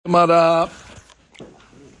Gemara,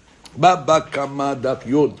 Bava Kamma Daf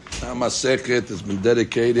Yud. Masechet has been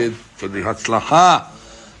dedicated for the Hatzlaha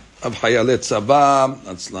of Hayalet Tzava,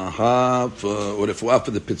 Hatzlaha for Refuah for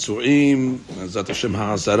the Pitzurim, Bezat Hashem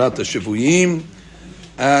Ha'azarat Hashivuyim,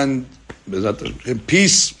 and Bezat Hashem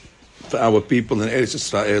peace for our people in Eretz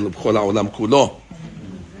Yisrael, B'chol Ha'olam Kulo.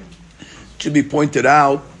 It should be pointed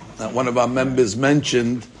out that one of our members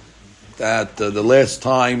mentioned that the last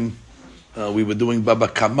time we were doing Bava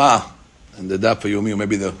Kamma and the Daf Yomi, or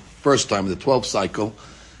maybe the first time in the 12th cycle,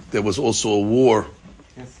 there was also a war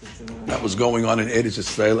that was going on in Eretz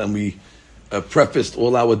Yisrael, and we prefaced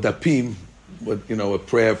all our dapim with a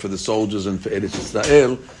prayer for the soldiers and for Eretz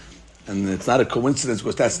Yisrael, and it's not a coincidence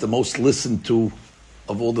because that's the most listened to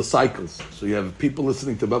of all the cycles. So you have people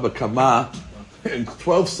listening to Bava Kamma in the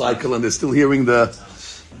 12th cycle, and they're still hearing the,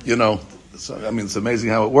 so, it's amazing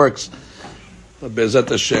how it works. Be'ezat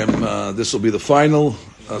Hashem, this will be the final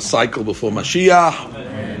cycle before Mashiach.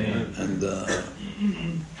 Amen. And the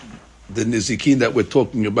nizikin that we're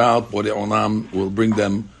talking about, Borei Olam will bring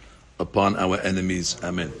them upon our enemies.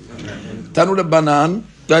 Amen. Tanu Rabbanan,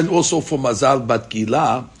 then also for Mazal Bat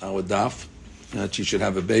Gila, our daf, that she should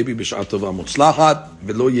have a baby, B'sha'at tova mutzlachat,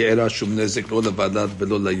 v'lo ye'era shum nezek, lo levadat,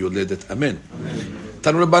 v'lo layoledet. Amen.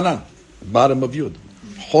 Tanu Rabbanan, bottom of Yud.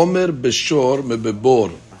 Homer b'shor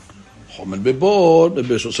mebebor.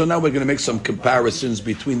 So now we're going to make some comparisons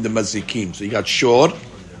between the mazikim. So you got shor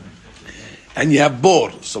and you have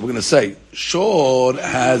bor. So we're going to say shor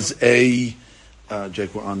has a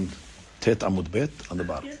Jake, we're on tet amud bet on the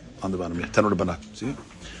bottom. On the bottom, yeah. See?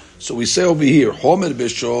 So we say over here, homer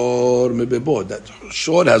b'shor mebebor, that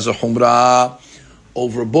shor has a humra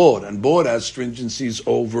over bor, and bor has stringencies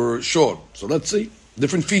over shor. So let's see.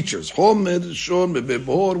 Different features. Homer, shor,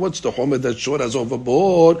 mebebor. What's the homer that shor has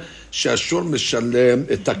overboard? Shashor mishalem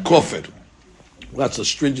et kofer. That's a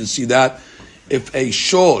stringency that if a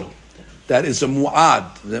shor that is a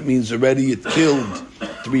mu'ad, that means already it killed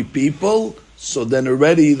 3 people, so then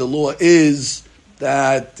already the law is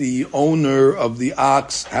that the owner of the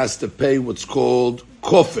ox has to pay what's called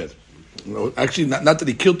kofer. Actually, not that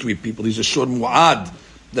he killed 3 people. He's a shor mu'ad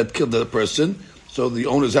that killed the person. So the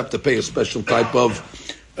owners have to pay a special type of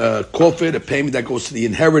kofer, a payment that goes to the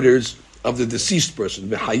inheritors of the deceased person.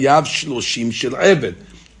 V'hayav shloshim shel eved.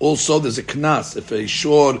 Also, there's a knas. If a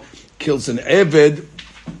shor kills an eved,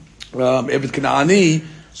 eved Kanaani,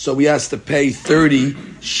 so he has to pay 30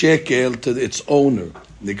 shekel to its owner.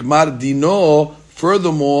 Nigmar dino.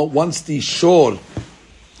 Furthermore, once the shor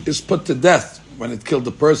is put to death, when it killed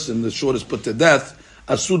the person, the shor is put to death,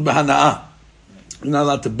 asud b'hana'ah. You're not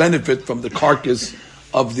allowed to benefit from the carcass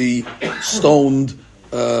of the stoned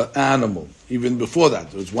animal. Even before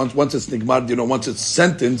that, once it's nigmar, once it's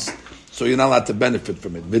sentenced, so you're not allowed to benefit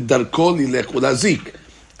from it.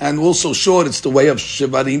 And also, sure, it's the way of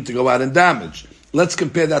shivarim to go out and damage. Let's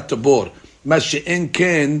compare that to bor. Mashe'en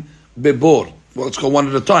ken bebor. Well, let's go one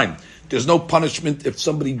at a time. There's no punishment if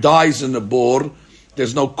somebody dies in a bor.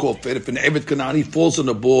 There's no kofer. If an eved kanani falls in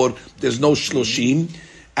a bor, there's no shloshim.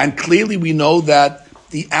 And clearly we know that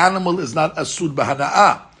the animal is not asud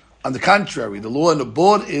b'hana'ah. On the contrary, the law in the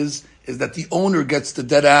board is that the owner gets the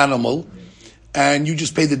dead animal and you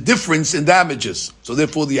just pay the difference in damages. So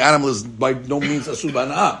therefore the animal is by no means asud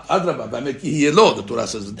b'hana'ah. Adrabah, the Torah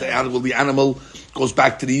says that the animal goes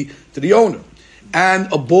back to the owner.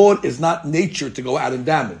 And a board is not nature to go out and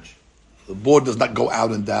damage. The board does not go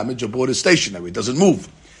out and damage. A board is stationary. It doesn't move.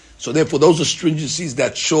 So therefore those are stringencies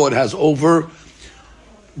that shor has over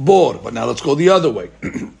bor. But now let's go the other way.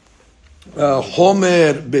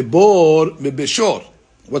 Homer bebor mebeshor.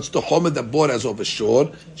 What's the homer that bor has over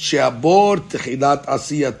shor? She'abor techilat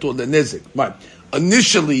asiyato lenezek. Right.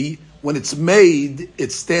 Initially, when it's made,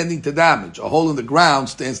 it's standing to damage. A hole in the ground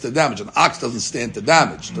stands to damage. An ox doesn't stand to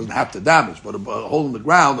damage. It doesn't have to damage. But a hole in the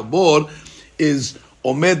ground, a bor, is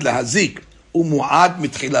omed lehazik. Umu'ad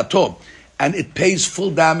mitchilato. And it pays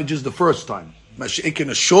full damages the first time. Mashi'ik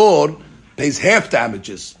a shor pays half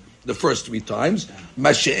damages the first 3 times.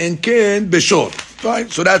 Mashe'en ken beshor. Right?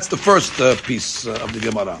 So that's the first piece of the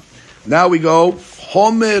Gemara. Now we go,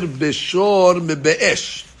 Homer beshor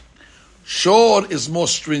mebe'esh. Shor is more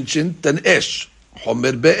stringent than esh.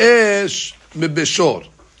 Homer be'esh mebeshor.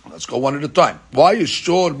 Let's go one at a time. Why is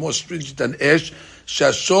shor more stringent than esh?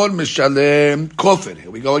 Shashor mishalem kofer.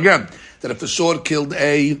 Here we go again. That if the shor killed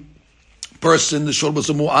a person, the shor was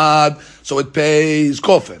a mu'ad, so it pays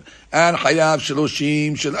kofer. And hayav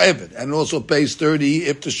shloshim shel eved, and it also pays 30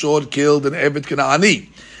 if the shor killed an eved Kanaani.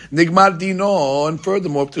 Nigmar dino, and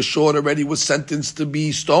furthermore, if the shor already was sentenced to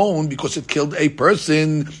be stoned because it killed a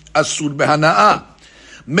person, asur behana'ah.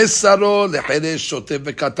 Misaro lecheresh shotev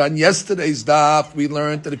v'katan. Yesterday's daf, we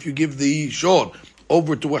learned that if you give the shor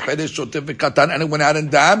over to a cheresh shotev v'katan and it went out and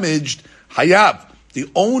damaged, hayab. The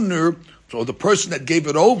owner, so the person that gave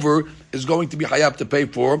it over, is going to be hayab to pay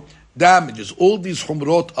for damages. All these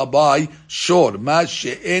humrot are by shor. Ma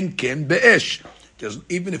she'en ken be'esh.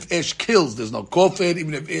 Even if esh kills, there's no kofir.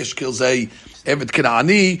 Even if esh kills a evet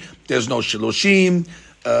kanani, there's no shiloshim.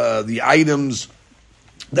 The items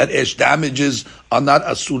that esh damages are not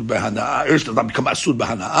asur b'hana'ah. Esh does not become asur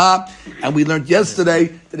b'hana'ah. And we learned yesterday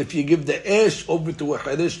that if you give the esh over to a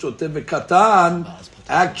cheresh shotev v'katan,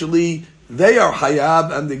 actually they are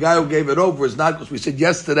hayab, and the guy who gave it over is not, because we said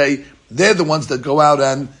yesterday, they're the ones that go out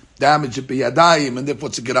and damage it biyadayim, and therefore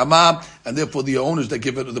it's a gerama, and therefore the owners that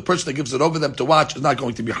give it, the person that gives it over them to watch is not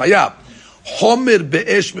going to be hayab. Homer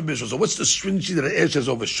be'esh mebishor. So what's the stringency that an esh has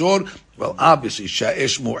over shor? Well, obviously,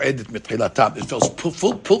 sha'esh mu'edet mitchilatam. It feels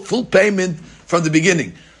full payment from the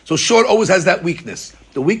beginning. So shor always has that weakness.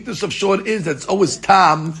 The weakness of shor is that it's always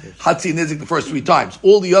tam, hatzi, nezik the first 3 times.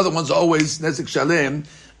 All the other ones are always nezik shalem,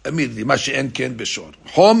 immediately. Mashi'en ken b'shor.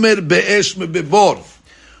 Homer be'esh mebibor.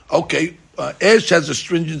 Okay, esh has a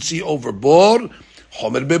stringency over bor.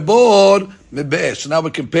 Homer bebor mebe'esh. So now we're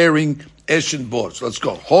comparing esh and bor. So let's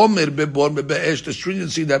go. Homer bebor mebe'esh. The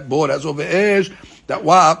stringency that bor has over esh. That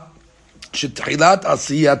what? Shetchilat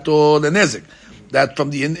asiyato lenezik. That from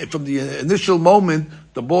the initial moment,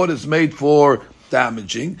 the bor is made for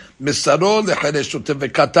damaging. Misaro lecheresh shotev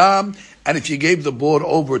v'katam. And if you gave the bor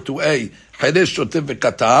over to a cheresh shotev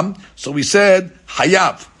v'katam, so we said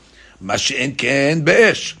hayav. Mashi'en ken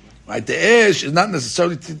be'esh. Right, the esh is not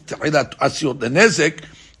necessarily techilat asiyot lenezek.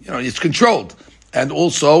 It's controlled. And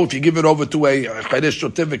also, if you give it over to a cheresh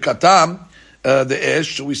shotev v'katam, the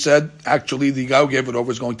esh, so we said, actually, the guy who gave it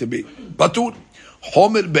over is going to be batur.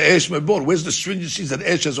 Homer be'esh mebor. Where's the stringencies that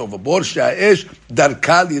esh has over bor? She'esh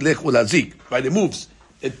darka lilech ulazik. Right, it moves.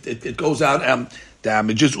 It goes out and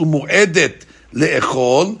damages. Umu'edet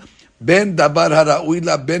le'echol ben dabar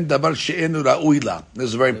hara'uila ben dabar she'enu ra'uila. This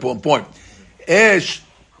is a very important point. Esh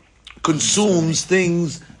consumes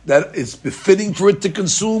things that it's befitting for it to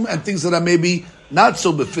consume and things that are maybe not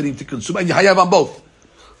so befitting to consume. And you have on both.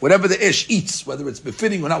 Whatever the esh eats, whether it's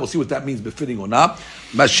befitting or not, we'll see what that means, befitting or not.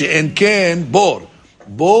 Mashe'en ken bor.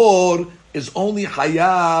 Bor is only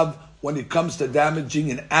hayav when it comes to damaging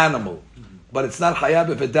an animal. But it's not hayav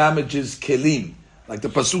if it damages kelim. Like the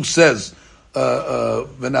pasuk says,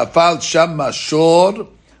 v'nafal shama shor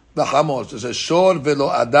v'hamor. It says shor velo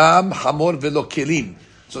adam, hamor velo kelim.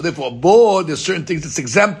 So therefore, bor, there's certain things it's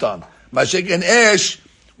exempt on. Mashek and esh,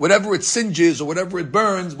 whatever it singes or whatever it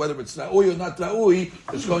burns, whether it's ra'ui or not ra'ui,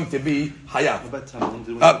 it's going to be hayav.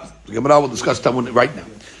 The Gemara will discuss Tamun right now.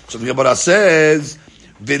 So the Gemara says,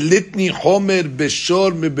 "Velitni homer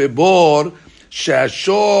beshor mebebor,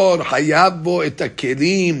 she'ashor hayav bo et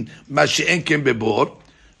hakelim mashe'en ken bebor."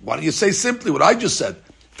 Why don't you say simply what I just said?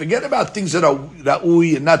 Forget about things that are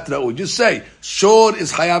ra'ui and not ra'ui. Just say, shor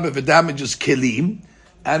is hayav if it damages kelim,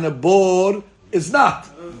 and a bor is not.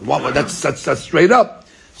 Well, that's straight up.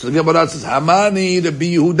 So the Gemara says, Hamani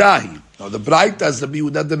Rabbi Yehudahi. Now the bright as Rabbi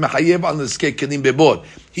Yehuda the mechayev on the skei kelim bebor.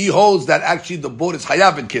 He holds that actually the bor is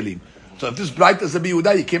hayav in kelim. So if this bright as Rabbi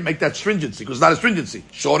Yehuda, you can't make that stringency because it's not a stringency.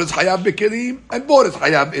 Shor is hayav in kelim and bor is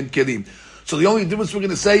hayav in kelim. So the only difference we're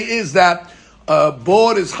going to say is that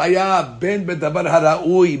bor is hayav ben bedavar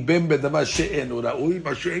hara'ui ben bedavar she'en or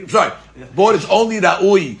ra'ui. Sorry, bor is only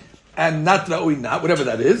ra'ui and not ra'ui not, whatever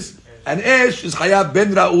that is. And esh is chayav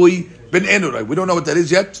ben ra'ui ben enurai. We don't know what that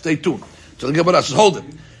is yet. Stay tuned. So the Gemara says, hold it.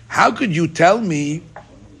 How could you tell me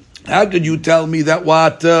that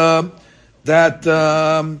what that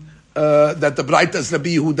the braytas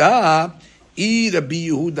Rabbi Yehuda Rabbi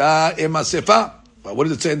Yehuda ema sefa? What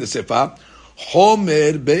does it say in the sefa?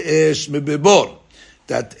 Homer be'esh mebebor.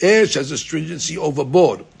 That esh has a stringency over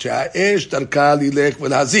bor. Esh darka lilech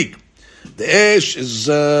v'lhazik. The esh is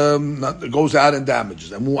goes out and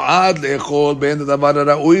damages. And mu'ad le'echol ben davar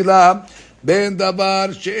ra'uila ben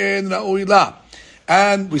davar she'en ra'uila.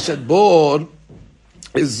 And we said bor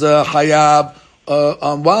is hayab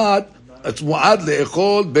on what? It's mu'ad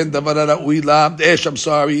le'echol ben davar ra'uila. The esh, I'm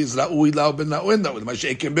sorry, is ra'uila ben ra'uila. My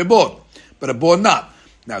she'en bebor, but a bor not.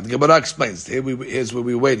 Now the Gemara explains. Here's what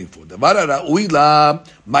we're waiting for. Davar ra'uila,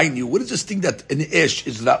 mind you, what is this thing that an esh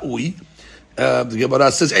is ra'ui? The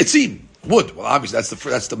Gemara says etzim. Wood. Well, obviously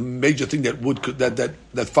that's the major thing that wood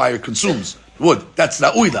that fire consumes. Wood. That's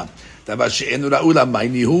ra'uila. Davar she'enu ra'uila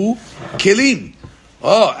ma'inihu kelim.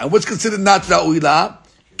 Oh, and what's considered not ra'uila?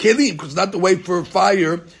 Kelim, because it's not the way for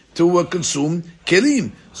fire to consume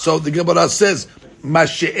kelim. So the Gemara says,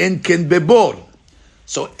 "Mashe'en ken bebor."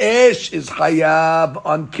 So Esh is Hayab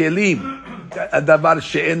on Kelim. Davar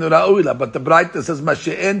she'en ra'uila. But the Braita says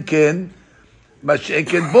Mashe'en ken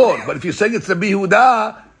bor. But if you're saying it's Rabbi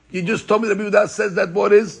Yehuda, you just told me Rabbi Yehuda says that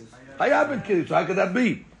bor is Hayab and Kelim. So how could that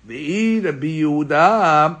be? Ve'i Rabbi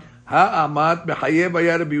Yehuda ha'amat mechayev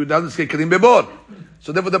haya Rabbi Yehuda l'skei Kelim bebor.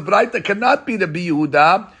 So therefore the Braita cannot be Rabbi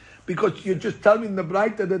Yehuda, because you're just telling me in the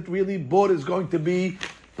Braita that really bor is going to be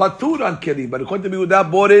patur on Kelim. But according to Rabbi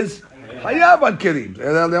Yehuda, bor is Hayab on Kelim.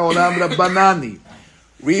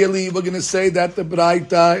 Really, we're going to say that the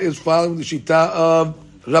Braita is following the Shita of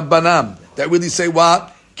Rabbanam. That really say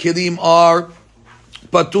what? Kelim are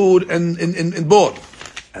patur in bor.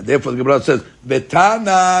 And therefore the Gemara says,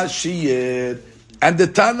 Vetana Shiur. And the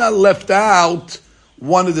Tana left out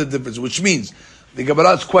one of the differences, which means the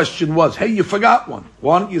Gemara's question was, hey, you forgot one.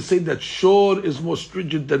 Why don't you say that Shiur is more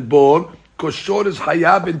stringent than bor? Because Shiur is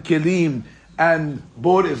Hayab in Kelim and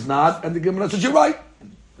bor is not. And the Gemara says, you're right.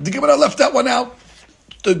 The Gemara left that one out.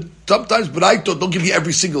 Sometimes Braita don't give you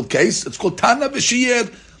every single case. It's called Tana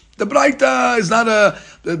v'Shiur. The Braita is not a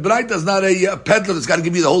peddler that's got to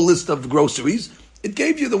give you the whole list of groceries. It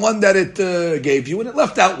gave you the one that it gave you, and it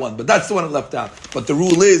left out one. But that's the one it left out. But the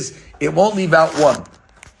rule is, it won't leave out one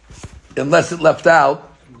unless it left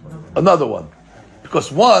out another one.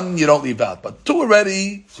 Because one, you don't leave out. But two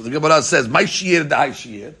already, so the Gemara says, my Shiur, the high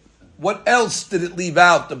Shiur. What else did it leave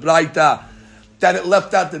out, the Braita, that it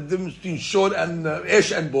left out the difference between Shiur and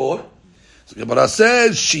Esh and bor? So the Gemara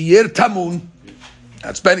says, Shiur tamun.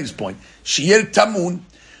 That's Benny's point. Shiur tamun.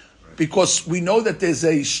 Because we know that there's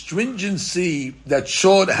a stringency that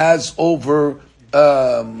Shiur has over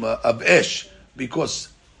of Esh. Because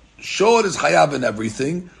Shiur is Hayab in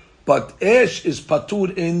everything, but Esh is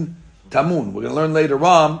patur in tamun. We're going to learn later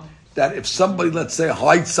on that if somebody, let's say,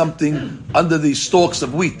 hides something under the stalks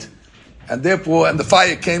of wheat, and the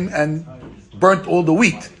fire came and burnt all the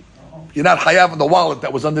wheat, you're not Hayab in the wallet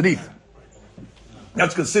that was underneath.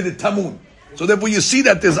 That's considered tamun. So therefore you see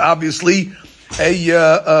that there's obviously a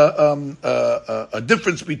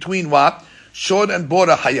difference between what? Shiur and bor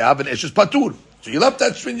Hayab and Esh is patur. So you left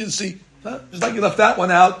that stringency. Just like you left that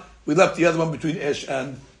one out, we left the other one between Esh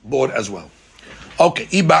and bor as well. Okay,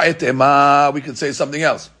 we can say something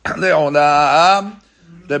else. Le'olam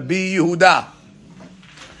Rabbi Yehuda.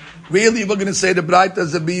 Really, we're going to say the Braita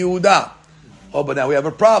is Rabbi Yehuda. Oh, but now we have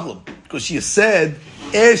a problem. Because you said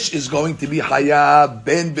Esh is going to be Hayab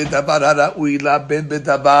ben bedavar hara'uila ben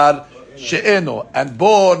bedavar she'eno, and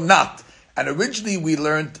bor not. And originally we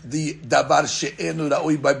learned the davar she'enu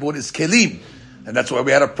ra'ui by bor is kelim. And that's why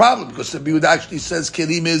we had a problem, because the Rabbi Yehuda actually says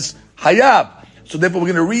kelim is Hayab. So therefore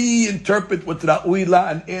we're going to reinterpret what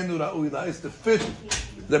ra'uila and enu ra'uila is the fifth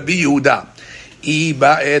Rabbi Yehuda.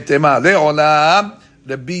 Iba'etema le'olam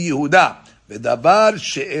Rabbi Yehuda v'davar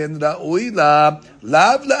she'en ra'uila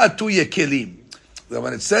lav la'atuye kelim.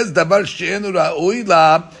 When it says davar she'enu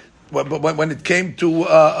ra'uila, when it came to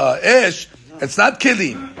Esh, it's not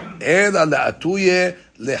kelim. Ela la'atuye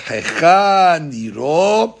lehecha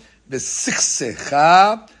niro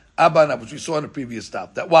v'sichsecha abana, which we saw in the previous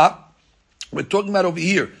stop. That what? We're talking about over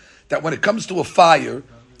here, that when it comes to a fire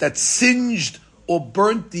that singed or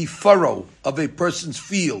burnt the furrow of a person's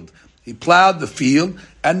field, he plowed the field,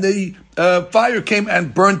 and the fire came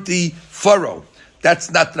and burnt the furrow.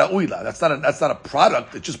 That's not ra'uila. That's not a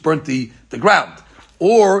product. It just burnt the ground.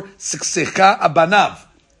 Or siksecha abanav,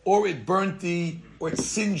 or it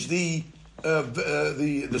singed the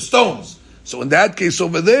stones. So in that case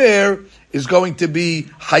over there is going to be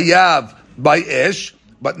Hayab by Esh,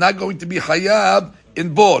 but not going to be Hayab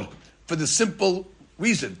in bor, for the simple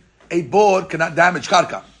reason: a bor cannot damage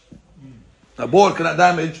karka. A bor cannot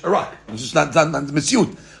damage a rock. It's just not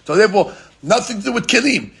misyut. So therefore, nothing to do with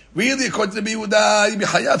kelim. Really, according to me, would be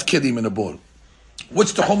Hayab kelim in a bor.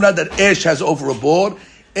 What's the chumrah that Esh has over a bor?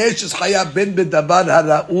 Esh is Hayab ben bedavar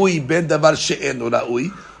hara'ui ben davar she'enu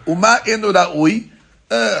ra'ui. Uma enu ra'ui,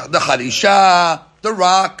 the harisha, the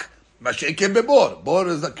rock. Mashe'ken bebor.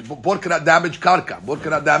 Bor cannot damage karka. Bor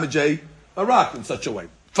cannot damage a rock in such a way.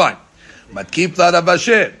 Fine. Matkif la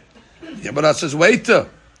Ravashe. Yabara says, wait.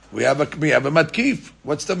 We have a matkif.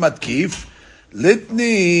 What's the matkif?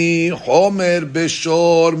 Litni homer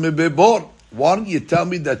beshor mebebor. Why don't you tell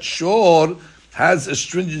me that shor has a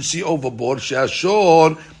stringency over bor?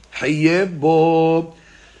 Shashor hayev bo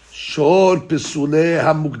shor pesule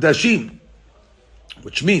hamukdashim.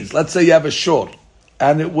 Which means, let's say you have a shor,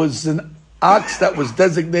 and it was an ox that was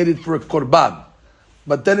designated for a korban,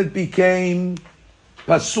 but then it became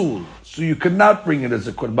pasul, so you could not bring it as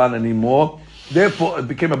a korban anymore. Therefore, it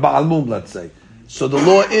became a ba'al mum, let's say. So the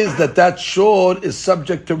law is that shor is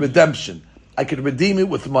subject to redemption. I could redeem it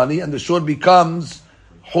with money, and the shor becomes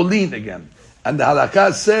holin again. And the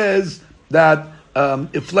halakha says that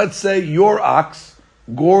if, let's say, your ox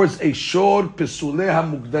gores a shor pesule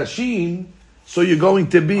hamukdashin, so you're going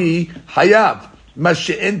to be hayav.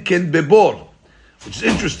 Mashe'en ken bebor. Which is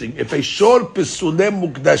interesting. If a shor pesule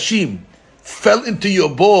mukdashim fell into your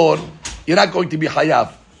bore, you're not going to be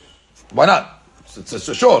hayav. Why not? It's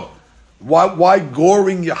a shor. Why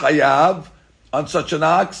goring your hayav on such an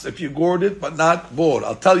ox if you gored it, but not bore?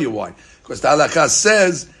 I'll tell you why. Because the halakha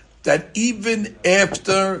says that even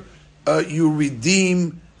after you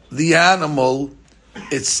redeem the animal,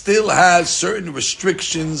 it still has certain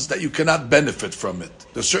restrictions that you cannot benefit from it.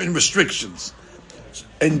 There's certain restrictions.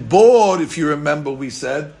 In bore, if you remember, we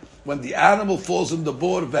said, when the animal falls in the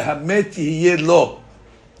bore, vehamet yihye lo,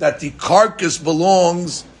 that the carcass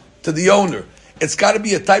belongs to the owner. It's got to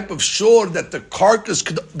be a type of shore that the carcass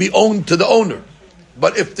could be owned to the owner.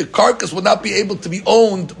 But if the carcass will not be able to be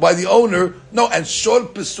owned by the owner, no, and shor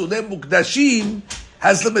pesule mukdashim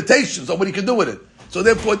has limitations on what he can do with it. So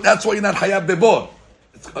therefore, that's why you're not hayav bebor.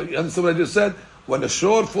 You understand what I just said? When a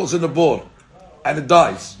shor falls in the bore and it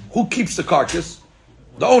dies, who keeps the carcass?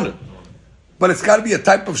 The owner. But it's got to be a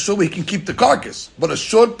type of shor where he can keep the carcass. But a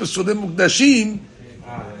shor pesule mukdashim,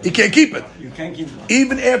 he can't keep it. You can't keep it.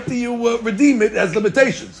 Even after you redeem it, it has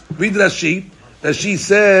limitations. Read Rashi. Rashi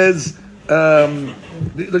says,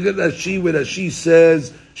 look at Rashi where Rashi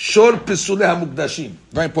says, shor pesule hamukdashim.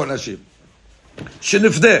 Very important Rashi.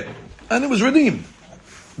 Shenifdeh. And it was redeemed.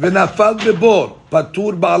 V'nafal bebor,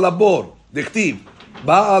 patur ba'alabor. Dichtiv.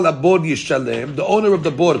 Ba'alabor yishalem. The owner of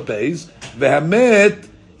the bor pays. V'hamet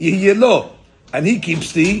yihye lo. And he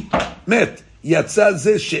keeps the met. Yatsa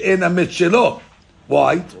ze she'en hamet shelo.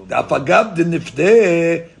 Why? Da'apagav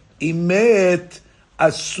denifdeh imet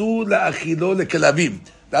asur la'achilo lekelavim.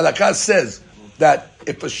 The halakha says that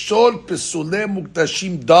if a shor pesule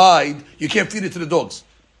mukdashim died, you can't feed it to the dogs.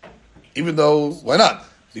 Even though, why not?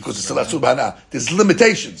 Because it's a asur b'hana. There's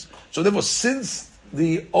limitations. So therefore, since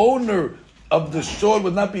the owner of the shor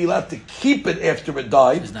would not be allowed to keep it after it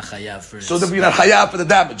died, so therefore you're not chayav for the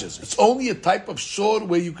damages. It's only a type of shor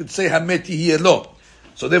where you could say hamet yihye lo.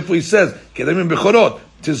 So therefore he says, kedemim bechorot,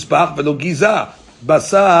 tizbach velo giza,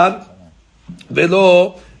 basar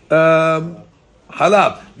velo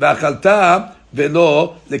halav, ve'achalta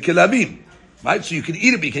velo lekelavim. Right? So you can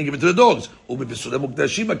eat it, but you can't give it to the dogs. If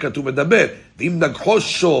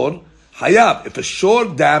a shor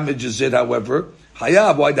damages it, however,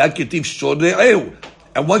 hayav, why that ketiv shor de'ehu.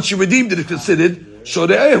 And once you redeemed it, it's considered shor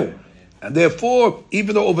de'ehu. And therefore,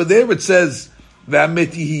 even though over there it says,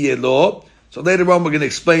 ve'amet yihye lo, so later on we're going to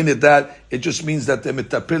explain it that it just means that they're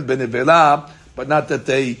mitapil benevela, but not that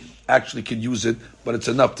they actually can use it, but it's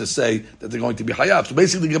enough to say that they're going to be hayav. So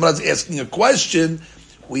basically, the Gemara is asking a question.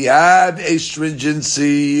 We have a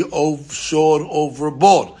stringency of shor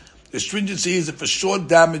overboard. The stringency is if a shor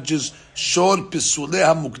damages shor pesule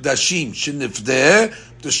hamukdashim shenifdeh,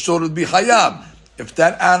 the shor would be hayav. If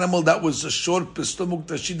that animal that was a shor pesule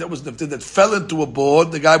mukdashim that was nifdeh that fell into a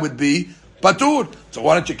board, the guy would be patur. So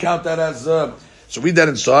why don't you count that as? So read that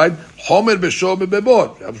inside. Homer b'shor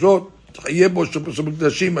b'bebor. Chayeh bo shor pesule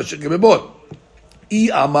mukdashim asher bebor. I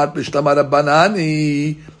amat b'shtamar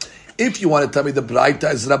banani. If you want to tell me the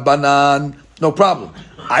Braita is Rabbanan, no problem.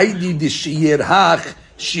 I need the Shiur hach,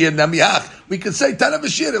 Shiur namihach. We could say Tana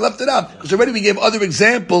v'Shir, it left it out. Because already we gave other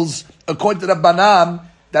examples according to Rabbanan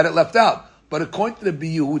that it left out. But according to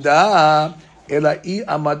the Yehuda, Ela'i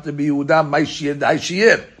amat the Yehuda, my Shiur, thy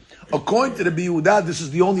Shiur. According to the Yehuda, this is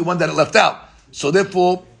the only one that it left out. So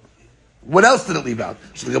therefore, what else did it leave out?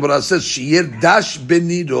 So the Gemara says, Shiur dash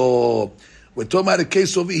benido. We're talking about a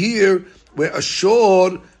case over here where a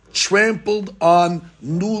shor trampled on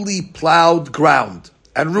newly plowed ground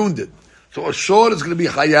and ruined it. So a shor is going to be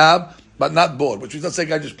hayav, but not bored. Which means, let's say a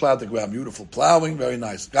guy just plowed the ground. Beautiful plowing, very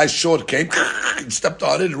nice. Guy's shor came, and stepped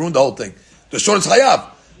on it and ruined the whole thing. The shor is hayav.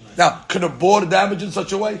 Now, can a board damage in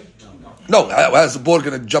such a way? No. How is the board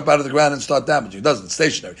going to jump out of the ground and start damaging? It doesn't. It's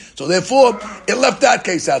stationary. So therefore, it left that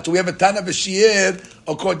case out. So we have a Tana v'Shir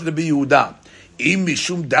according to the Yehuda. Im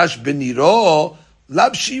mishum dash beniro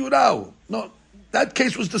lab shiurau. No. That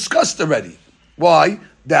case was discussed already. Why?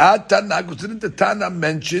 The Tana, because didn't the Tana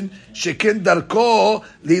mention shekin darko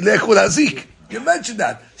lilechu lazik? You mentioned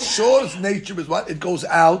that. Shor's nature is what? It goes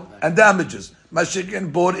out and damages.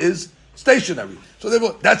 Mashikin board is stationary. So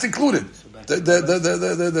therefore, that's included.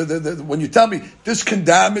 When you tell me this can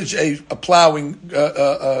damage a plowing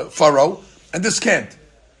furrow, and this can't.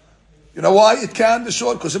 You know why it can, the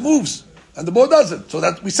short? Because it moves. And the board doesn't. So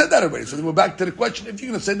that we said that already. So then we're back to the question. If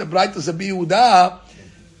you're going to say the Braita is a Biyuda,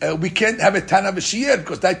 we can't have a Tana v'Shir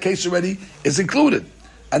because that case already is included.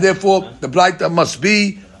 And therefore, the Braita must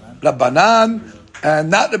be Rabbanan and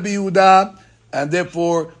not Rabbi Yehuda, and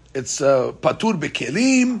therefore it's Patur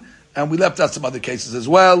Bekelim, and we left out some other cases as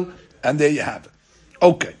well, and there you have it.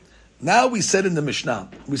 Okay. Now we said in the Mishnah,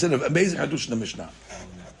 we said an amazing Hadush in the Mishnah.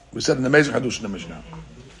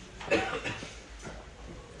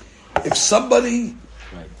 If somebody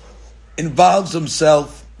involves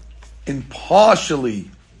himself in partially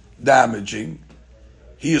damaging,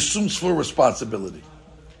 he assumes full responsibility.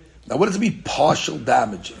 Now, what does it mean, partial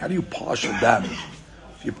damaging? How do you partial damage?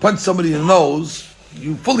 If you punch somebody in the nose,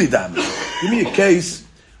 you fully damage. Give me a case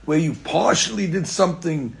where you partially did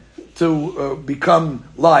something to become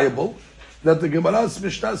liable, that the Gemara's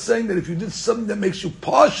Mishnah is saying that if you did something that makes you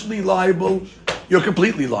partially liable, you're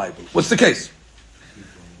completely liable. What's the case?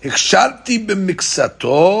 Hiksharti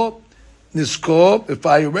b'miksato nisko. If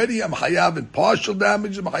I already am hayav in partial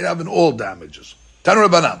damages, I'm hayav in all damages. Tanu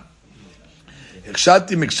Rabbanan.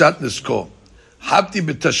 Hiksharti miksat nisko. Habti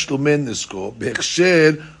b'tashlumin nisko.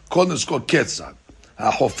 B'hiksher kol nisko ketzad.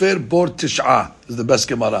 Ha'hofer bor tish'ah. This is the best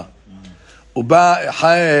Gemara. Uba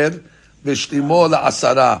echaer v'shlimo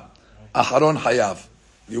la'asara. Acharon hayav.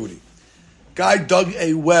 Yuri. Guy dug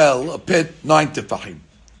a well, a pit, 9 tefachim.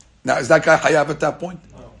 Now, is that guy hayav at that point?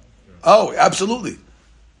 Oh, absolutely.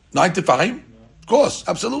 9 tefachim? Of course,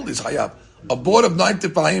 absolutely, it's hayav. A board of 9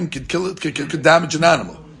 tefachim could damage an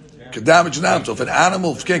animal. Could damage an animal. So if an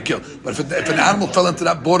animal can't kill, but if an animal fell into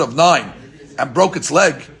that board of 9 and broke its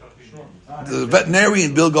leg, the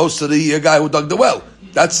veterinarian bill goes to the guy who dug the well.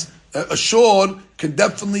 That's a shore can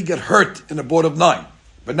definitely get hurt in a board of 9.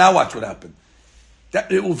 But now watch what happened. That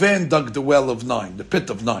Reuven dug the well of 9, the pit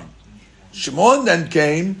of 9. Shimon then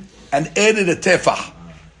came and added a tefach.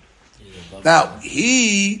 Now,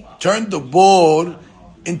 he turned the board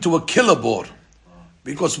into a killer board.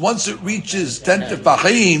 Because once it reaches 10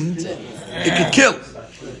 tefachim, it could kill.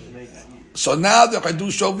 So now the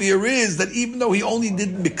Hadush over here is that even though he only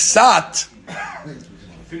did miksat,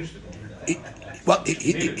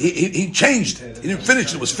 he changed it. He didn't finish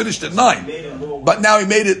it. It was finished at 9. But now he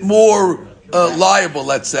made it more liable,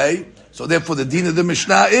 let's say. So therefore the din of the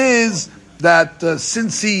Mishnah is that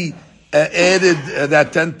since he added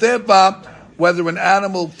that 10 tefa, whether an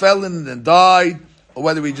animal fell in and died, or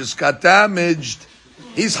whether he just got damaged,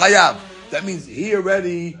 he's hayav. That means he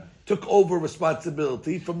already took over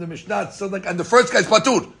responsibility from the Mishnah. So and the first guy's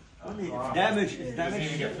patur. Damage.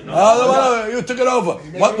 No, you took it over.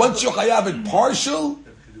 Once you're hayav in partial,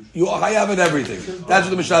 you are hayav in everything. That's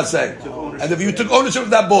what the Mishnah is saying. And if you took ownership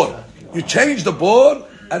of that board, you changed the board,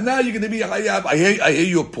 and now you're going to be a hayav. I hear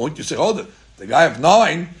your point. You say, hold it. The guy of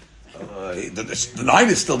 9, the 9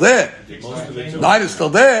 is still there. 9 is still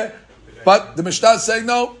there, but the Mishnah is saying,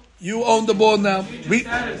 no, you own the board now. Read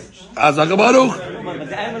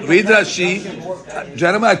Rashi.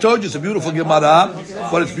 Gentlemen, I told you it's a beautiful Gemara,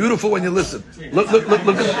 but it's beautiful when you listen. Look at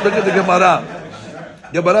the Gemara.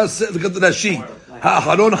 Gemara says, look at the Rashi.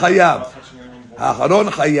 Ha'acharon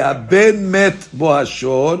chayav ben met bo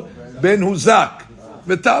hashor ben huzak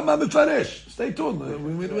v'tama mefaresh. Stay tuned.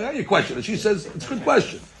 We have your question. She says it's a good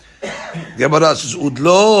question. Gemara says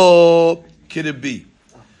udlo kiribi.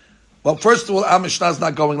 Well, first of all, our Mishnah is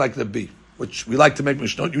not going like the B, which we like to make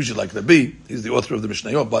Mishnah usually like the B. He's the author of the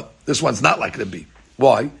Mishnah, but this one's not like the B.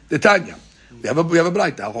 Why? The Tanya. We have a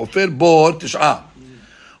Braita. Hofer bor tish'ah.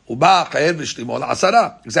 Uba chayer v'shlimo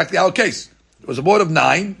la'asara. Exactly our case. There was a board of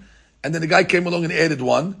 9, and then the guy came along and added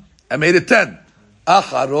 1 and made it 10.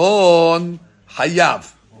 Acharon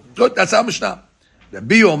hayav. Good. That's our Mishnah. The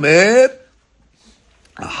B omer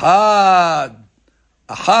achar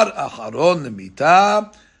acharon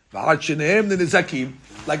lemita.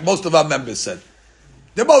 Like most of our members said,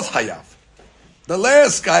 they're both hayav. The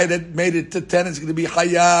last guy that made it to 10 is going to be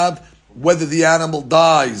hayav whether the animal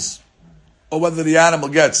dies or whether the animal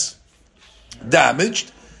gets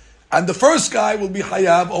damaged, and the first guy will be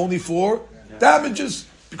hayav only for damages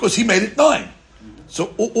because he made it 9.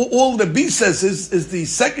 So all the B says is the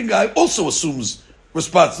second guy also assumes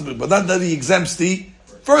responsibility, but not that he exempts the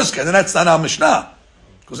first guy, and that's not our Mishnah,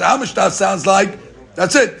 because our Mishnah sounds like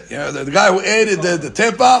that's it. The guy who added the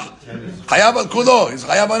tefach, chayav al kulo, he's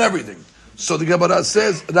chayav on everything. So the Gemara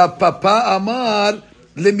says, Rav Papa Amar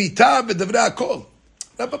lemita v'devrei hakol.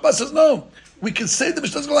 Rav Papa says, no, we can say the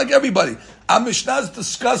Mishnah is going like everybody. Our Mishnah is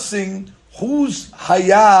discussing who's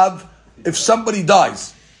hayav if somebody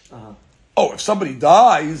dies. Oh, if somebody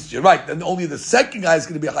dies, you're right, then only the second guy is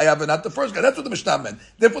going to be hayav and not the first guy. That's what the Mishnah meant.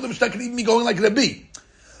 Therefore, the Mishnah can even be going like Rabbi.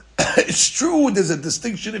 It's true, there's a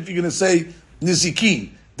distinction if you're going to say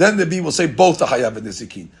Nizikin, then the B will say both the Hayav and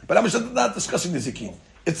Nizikin. But I'm not discussing Nizikin.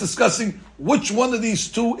 It's discussing which one of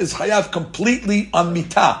these two is hayav completely on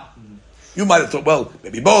mitah. You might have thought, well,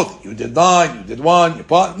 maybe both. You did 9, you did 1, you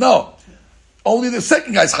part. No. Only the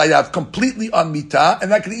second guy's chayav completely on mitah,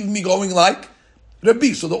 and that could even be going like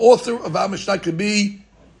Rabbi. So the author of our Mishnah could be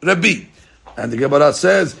Rabbi. And the Gemara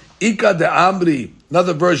says, Ika de Amri,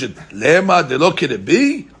 another version, Lema de lo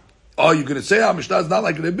Rabbi. Oh, you're going to say our Mishnah is not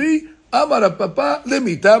like Rabbi? Amar Papa, le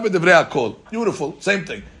mitah bedevrei hakol. Beautiful, same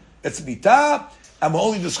thing. It's mitah, and we're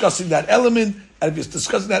only discussing that element. And if you're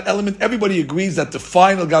discussing that element, everybody agrees that the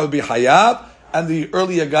final guy would be hayav, and the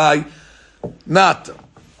earlier guy not.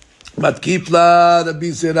 Matkifla Rabbi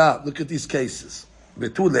Zera. Look at these cases.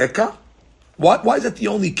 Betuleka. Why is that the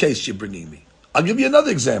only case you're bringing me? I'll give you another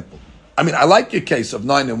example. I mean, I like your case of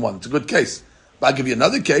 9 and 1. It's a good case. But I'll give you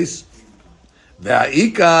another case.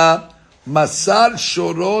 Ve'aika masar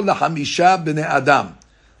shoro lahamisha b'nei adam.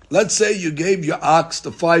 Let's say you gave your ox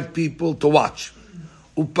to 5 people to watch.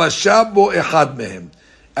 Upasha bo echad mehem.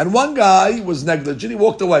 And one guy was negligent. He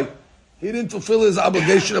walked away. He didn't fulfill his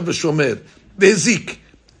obligation of a shomer. Bezik.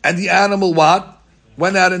 And the animal what?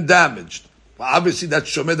 Went out and damaged. Well, obviously that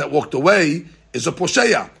shomer that walked away is a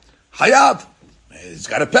posheya. Hayav. He's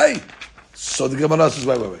got to pay. So the Gemara says,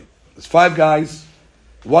 wait. There's 5 guys.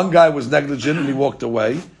 One guy was negligent and he walked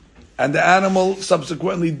away. And the animal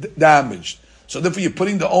subsequently damaged. So therefore you're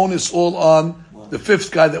putting the onus all on the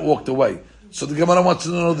 5th guy that walked away. So the Gemara wants to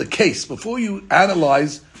know the case. Before you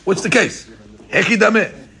analyze, what's the case?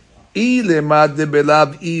 Hechidameh. Ilema de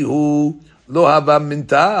belav ihu.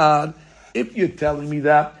 If you're telling me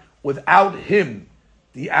that without him,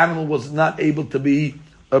 the animal was not able to be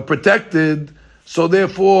protected, so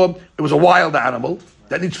therefore it was a wild animal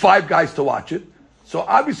that needs 5 guys to watch it. So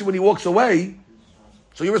obviously when he walks away,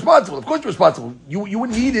 so you're responsible. Of course you're responsible. You were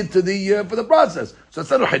needed to the for the process. So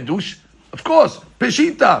it's not a hadush. Of course,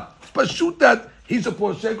 peshita, pashut that he's a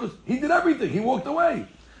poor because he did everything. He walked away.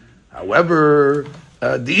 However,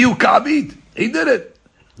 diu kabit, he did it.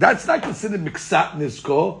 That's not considered miksat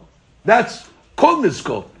nisko. That's kol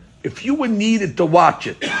nisko. If you were needed to watch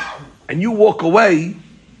it and you walk away,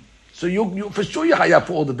 so you for sure you hayab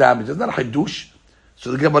for all the damage. It's not a hadush.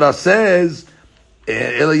 So the Gemara says,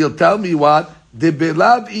 you'll tell me what? De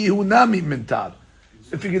belav ihunami mintar.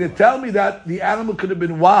 If you're going to tell me that the animal could have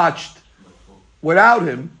been watched without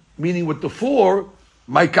him, meaning with the 4,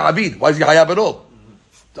 my ka'abid. Why is he hayab at all?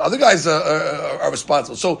 The other guys are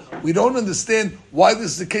responsible. So we don't understand why this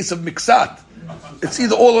is the case of miksat. It's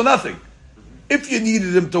either all or nothing. If you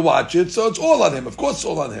needed him to watch it, so it's all on him. Of course it's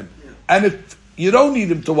all on him. And if you don't need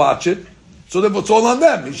him to watch it, so then it's all on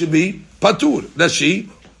them. He should be patur. Rashi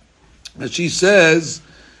says,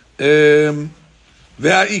 Ve'aika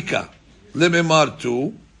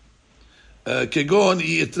lememartu kegon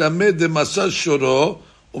yitramed de masal shoro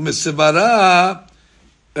umesevara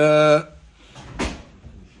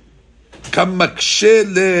Kamma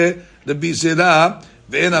Rabbi Zera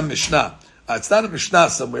ve'ena Mishnah. It's not a Mishnah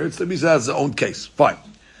somewhere. It's Rabbi Zera's own case. Fine.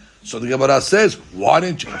 So the Gemara says, why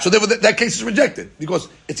didn't you? So therefore that case is rejected because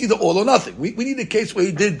it's either all or nothing. We need a case where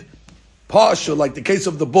he did partial, like the case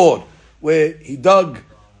of the board, where he dug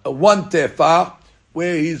a 1 tefah,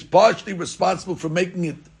 where he's partially responsible for making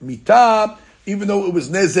it mitah, even though it was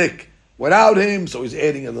nezek without him, so he's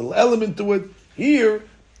adding a little element to it. Here,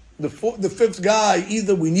 the 5th guy,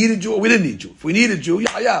 either we needed you or we didn't need you. If we needed you,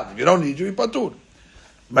 yahayav. If you don't need you, you patur.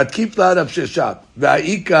 Matkifla Rav Sheshat.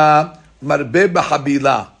 Va'ika marbe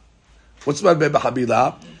b'habila. What's marbe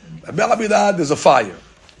b'habila? Marbe b'habila, there's a fire.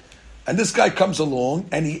 And this guy comes along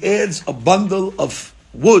and he adds a bundle of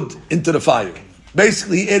wood into the fire.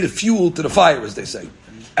 Basically, he added fuel to the fire, as they say.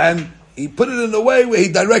 And he put it in a way where he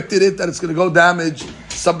directed it that it's going to go damage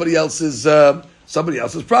somebody else's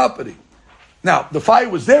property. Now, the fire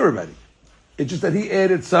was there already. It's just that he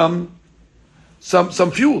added some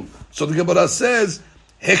fuel. So the Gemara says,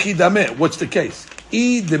 Hechidameh, what's the case?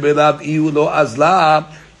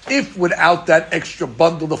 If without that extra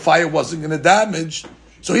bundle the fire wasn't going to damage,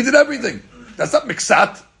 so he did everything. That's not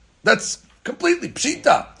miksat. That's completely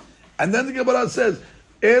pshita. And then the Gemara says,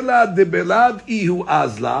 Ela de belad ihu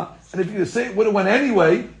azla. And if you say it would have went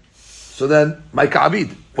anyway, so then my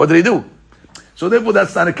ka'abid, what did he do? So therefore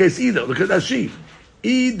that's not a case either. Look at Rashi.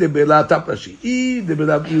 I de belad tap Rashi. I de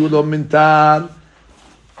belad ihu lo mintar.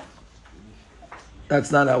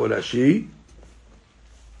 That's not our Rashi.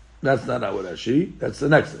 That's not our Rashi. That's the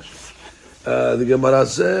next Rashi. The Gemara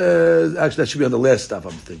says, actually that should be on the last stuff,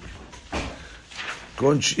 I'm thinking.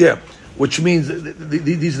 Yeah, which means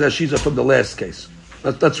these Rashis are from the last case.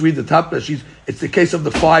 Let's read the top Rashis. It's the case of the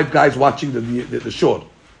 5 guys watching the shore.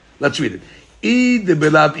 Let's read it. I de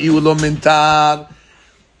belav iu lo mintar.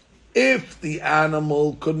 If the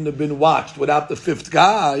animal couldn't have been watched without the fifth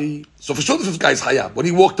guy, so for sure the fifth guy is hayab. When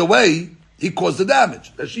he walked away, he caused the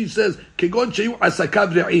damage. As she says, Kegon sheyu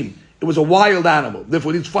asakav re'im. It was a wild animal.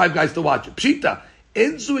 Therefore, it needs 5 guys to watch it. Pshita.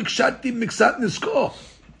 Enzu ikshati miksat nisko.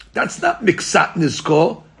 That's not miksat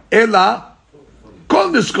nisko. Ela kol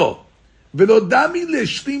nisko. Velodami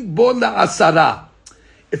leshlim bo la'asara.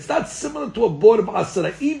 It's not similar to a board of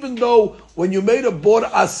asara. Even though when you made a board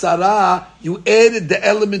of asara, you added the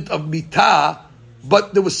element of mitah,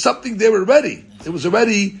 but there was something there already. It was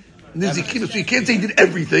already nizikina. So you can't say he did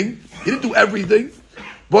everything. He didn't do everything.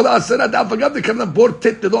 Board of asara, da'afagav the kavan board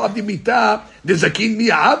tet lo avdi mitah, nizakin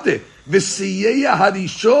mi'avde. V'siyeya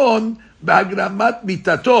harishon ba'agramat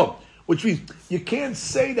mitato. Which means you can't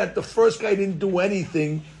say that the first guy didn't do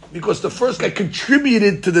anything because the first guy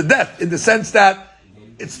contributed to the death in the sense that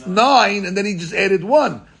it's 9 and then he just added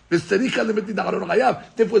 1. Therefore,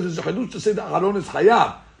 there's a chadush to say that Aharon is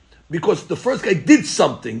hayab because the first guy did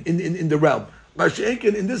something in the realm.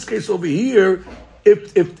 In this case over here,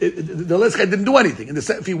 if the last guy didn't do anything,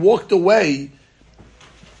 if he walked away,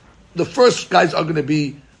 the first guys are going to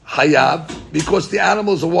be hayab because the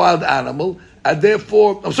animal is a wild animal, and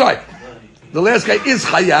therefore, the last guy is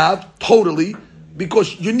hayab totally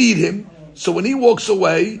because you need him. So when he walks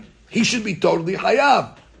away, he should be totally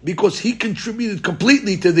hayab because he contributed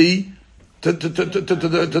completely to the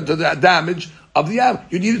damage of the animal.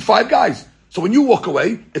 You needed 5 guys, so when you walk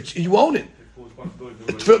away, you own it.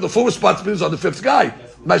 The full responsibility is on the 5th guy.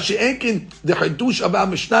 Mashi'enkin, the chidush of our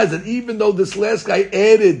Mishnah is that even though this last guy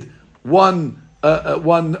added one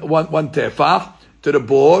tefach to the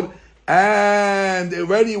board, and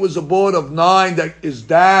already it was a board of 9 that is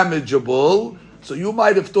damageable. So you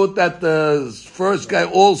might have thought that the first guy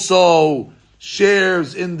also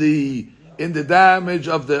shares in the damage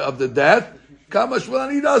of the death. Kamma, well,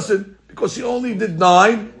 he doesn't because he only did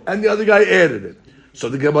 9 and the other guy added it. So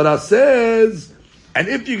the Gemara says, and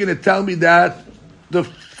if you're going to tell me that the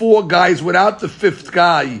 4 guys without the 5th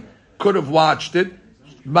guy could have watched it,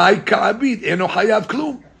 my ka'abit eno hayav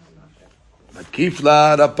klum.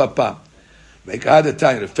 Kifla rapapa. Make the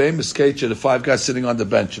time the famous case of the 5 guys sitting on the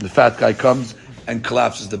bench, and the fat guy comes and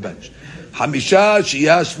collapses the bench. Hamisha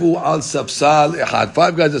sheyashvu al sapsal echad.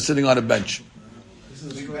 5 guys are sitting on a bench.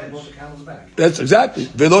 That's exactly.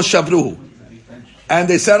 Velo shavruhu. And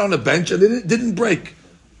they sat on a bench and it didn't break.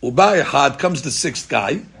 Uba echad comes the 6th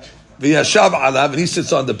guy. V'yashav alav, and he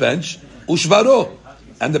sits on the bench. Ushvaro.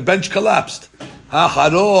 And the bench collapsed.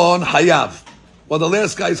 Haharon hayav. Well, the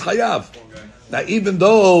last guy is hayav. Now, even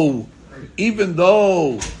though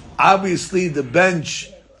obviously the bench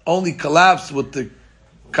only collapsed with the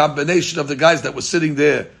combination of the guys that were sitting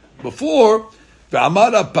there before,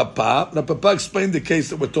 Papa explained the case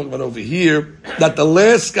that we're talking about over here, that the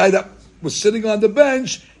last guy that was sitting on the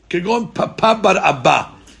bench, Kegon Papa Bar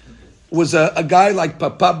Abba, was a guy like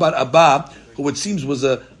Papa Bar Abba, who it seems was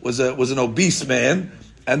an obese man,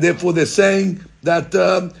 and therefore they're saying that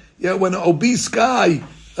when an obese guy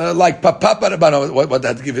like Papa Bar Abba, what I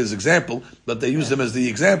have to give his example, but they use him as the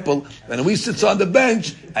example, and he sits on the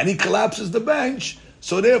bench and he collapses the bench,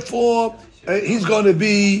 so therefore he's going to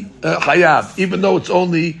be hayab, even though it's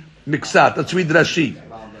only miksat. Let's read Rashi.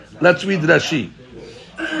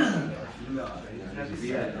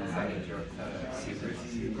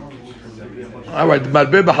 All right,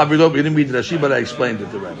 Marbe b'Havilov, you didn't read Rashi, but I explained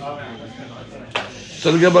it already.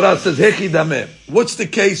 So the Gemara says, Hechi dameh. What's the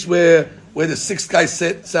case where the 6th guy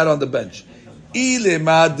sat on the bench?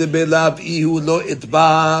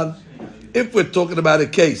 If we're talking about a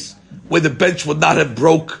case where the bench would not have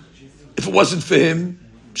broke if it wasn't for him,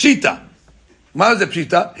 pshita. What is the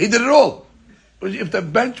pshita? He did it all. If the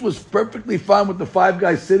bench was perfectly fine with the 5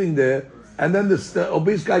 guys sitting there, and then this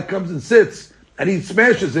obese guy comes and sits, and he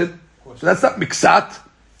smashes it, so that's not miksat.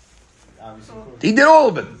 He did all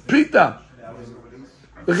of it. Pshita.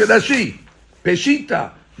 Look at Rashi.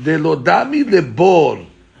 Peshita. De lodami lebor.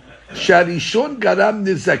 Sharishon garam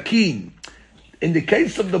nizakin. In the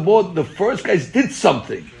case of the board, the first guys did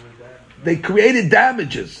something. They created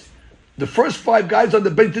damages. The first 5 guys on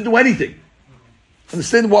the bench didn't do anything.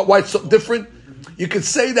 Understand why it's so different? You could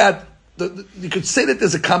say that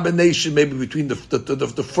there's a combination maybe between the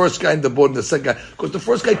first guy on the board and the second guy, because the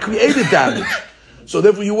first guy created damage. So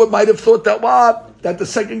therefore, you might have thought that the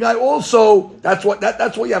second guy also. That's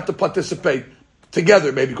why you have to participate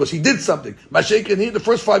together, maybe because he did something. Mashayk and here, the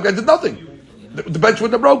first 5 guys did nothing. The bench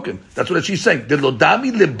wouldn't have broken. That's what she's saying. The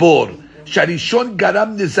lodami lebor sharishon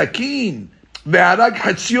garam nizakin ve'arag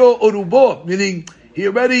hatzio orubo, meaning he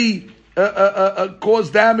already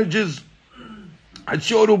caused damages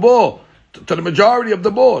hatzio orubo to the majority of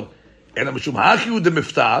the board. And mishum hachiu de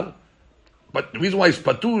miftar, But the reason why it's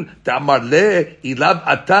patur, ta'amar le, ilab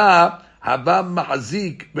ata, hava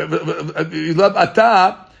mahazik, ilab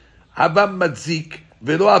ata, hava madzik,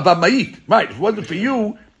 velo hava mayit. Right, if it wasn't for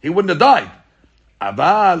you, he wouldn't have died.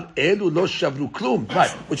 Aval, elu lo shavru klum.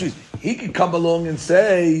 Right, which means he could come along and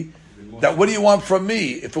say that, what do you want from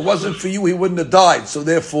me? If it wasn't for you, he wouldn't have died. So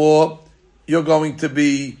therefore, you're going to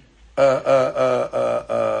be chayav.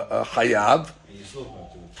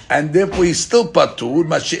 And therefore he's still patur.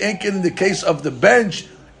 Mashiach in the case of the bench,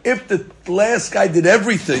 if the last guy did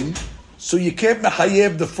everything, so you can't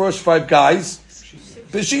mechayev the first 5 guys.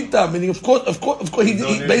 Peshita, meaning of course,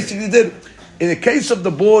 he basically did. In the case of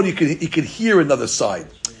the board, you could hear another side.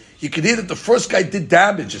 You could hear that the first guy did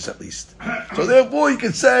damages at least. So therefore, you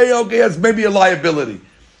could say, okay, that's maybe a liability.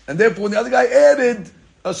 And therefore, when the other guy added,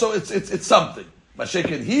 so it's something.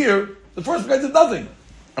 Mashiach in here, the first guy did nothing.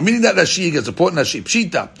 I'm meaning that Rashi is important Rashi.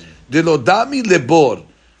 Pshita. Delodami lebor.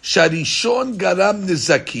 Sharishon garam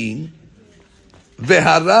nizakin.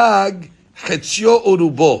 Veharag chetzio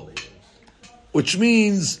urubo. Which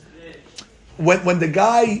means, when the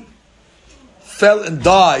guy fell and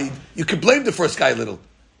died, you could blame the first guy a little.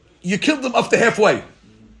 You killed him up to halfway. You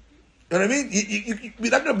know what I mean?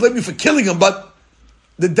 We're not going to blame you for killing him, but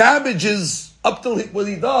the damages up till when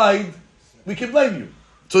he died, we can blame you.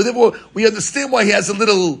 So therefore, we understand why he has a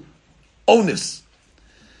little onus.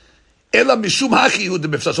 Ela mishum hachi hu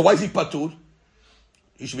demifsa. So why is he patur?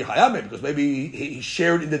 He should be hayam because maybe he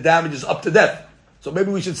shared in the damages up to death. So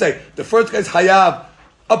maybe we should say the first guy's hayav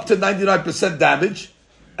up to 99% damage,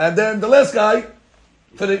 and then the last guy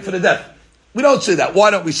for the death. We don't say that.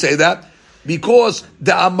 Why don't we say that? Because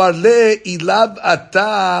the amarle ilav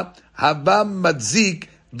ata haba madzik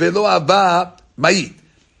velo haba mayit.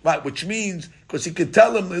 Right, which means, because he could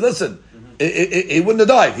tell him, listen, he wouldn't have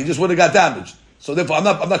died. He just would have got damaged. So therefore, I'm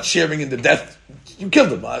not sharing in the death. You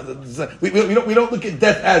killed him. We don't look at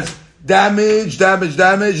death as damage,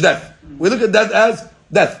 death. We look at death as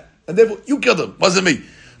death, and therefore you killed him. Wasn't me.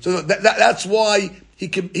 So that's why he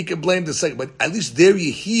can blame the second. But at least there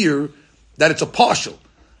you hear that it's a partial.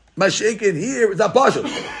 Mashiach in here is not partial.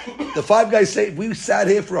 The 5 guys say, we sat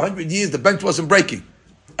here for 100 years, the bench wasn't breaking.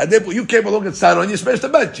 And therefore you came along and sat on, you smashed the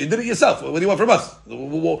bench. You did it yourself. What do you want from us?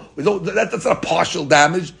 That's not a partial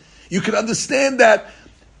damage. You can understand that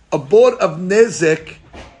a board of nezek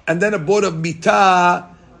and then a board of mitah,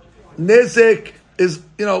 nezek is,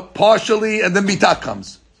 partially, and then mitah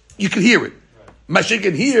comes. You can hear it. Mashiach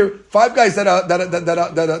can hear 5 guys that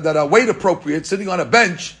are weight appropriate sitting on a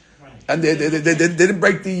bench, and they didn't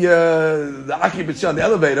break the occupancy on the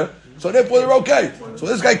elevator, so therefore they're okay. So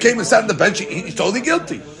this guy came and sat on the bench, he's totally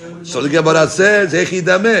guilty. So the Gemara says, Hechi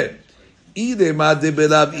dameh. Idema de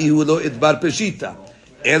belav ihu lo itbar peshita.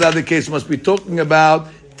 Ela, the case must be talking about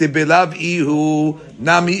de belav ihu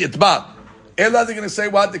nami itbar. Ela, they're going to say,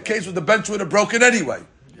 the case with the bench would have broken anyway.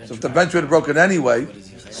 So if the bench would have broken anyway,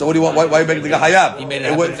 so what do you want? Why are you making the guy hayab? He made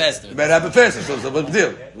it happen faster. He made it happen faster. So what's the deal?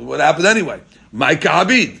 It would have happened anyway. Ma'ika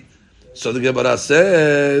habid. So the Gemara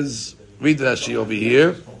says, read the Rashi over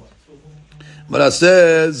here. Gemara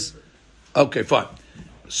says, okay, fine.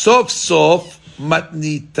 Sof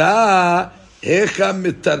matnita hecha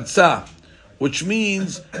mitarza, which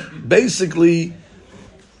means basically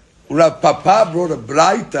Rav Papa brought a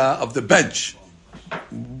braita of the bench.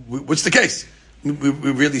 What's the case? We're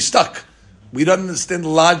really stuck. We don't understand the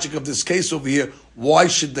logic of this case over here. Why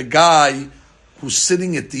should the guy who's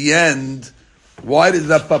sitting at the end, why did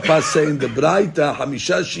Rav Papa say in the braita,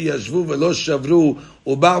 Hamisha shi yashvu velo shavru,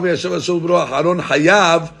 u'ba'u yashav asol bro haron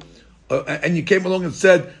hayav, and you came along and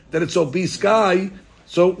said that it's obese guy,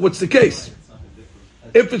 so what's the case?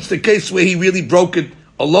 If it's the case where he really broke it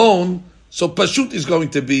alone, so Pashut is going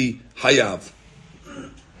to be Hayav.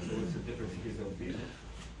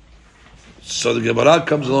 So the Gemara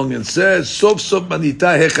comes along and says, Sof manita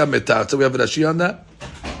hecha metar. So we have a Rashi on that?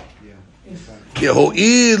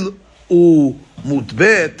 Yeho'il u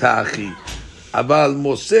mutbe tachi, aval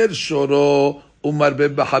moser shoro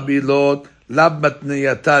umarbe b'habilot lab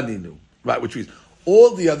matneyataninu. Right, which means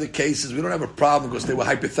all the other cases, we don't have a problem because they were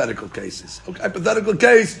hypothetical cases. Okay, hypothetical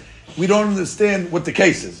case, we don't understand what the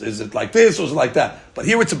case is. Is it like this or is it like that? But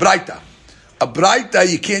here it's a braita. A braita,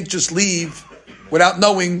 you can't just leave without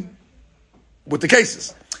knowing what the case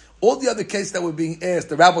is. All the other cases that were being asked,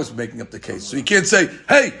 the rabbis were making up the case. So you can't say,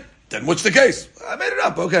 hey, then what's the case? I made it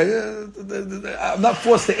up, okay. I'm not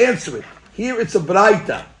forced to answer it. Here it's a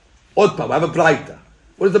braita. Otpam, I have a braita.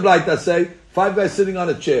 What does the braita say? 5 guys sitting on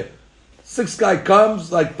a chair. 6th guy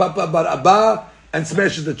comes like Papa Bar Abba and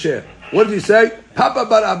smashes the chair. What did he say? Papa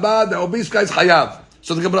Bar Abba, the obese guy's Hayav.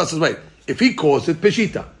 So the Gemara says, wait, if he caused it,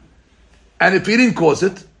 Peshita. And if he didn't cause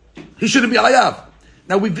it, he shouldn't be hayav.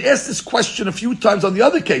 Now, we've asked this question a few times on the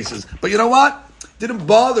other cases, but you know what? Didn't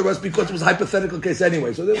bother us because it was a hypothetical case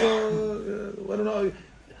anyway. So, I don't know.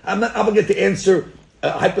 I'm not obligated to answer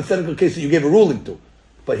a hypothetical case that you gave a ruling to.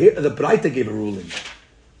 But here, the Braita gave a ruling.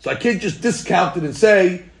 So I can't just discount it and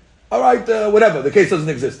say, all right, whatever, the case doesn't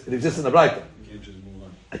exist. It exists in the Braita.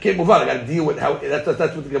 I can't move on. I got to deal with how, that's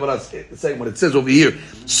what the Gemara is saying when it says over here,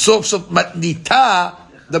 sof matnita,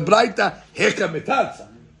 the Braita, heka metatza.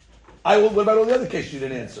 What about all the other cases you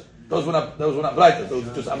didn't answer? Those were not Braita. Those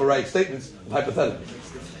were just Amoraic statements of hypothetical.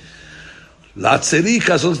 La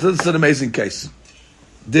tzerika, so this is an amazing case.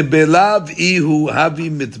 De belav ihu havi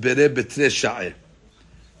mitbere betre sha'eh.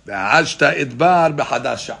 Ve'ashta idbar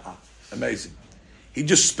b'hadash sha'ah. Amazing. He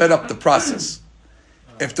just sped up the process.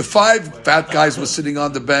 If the 5 fat guys were sitting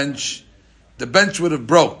on the bench would have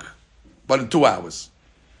broke, but in 2 hours.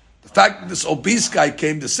 The fact that this obese guy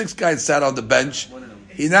came, the 6th guy sat on the bench,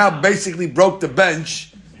 he now basically broke the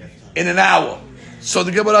bench in an hour. So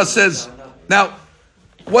the Gemara says, now,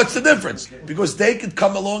 what's the difference? Because they could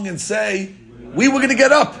come along and say, we were going to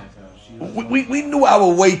get up. We knew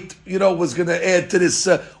our weight, was going to add to this.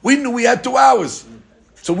 We knew we had 2 hours.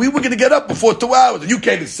 So we were going to get up before 2 hours. And you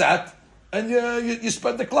came and sat, and you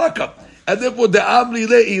sped the clock up. And therefore, the Amri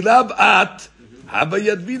le'ilab at haba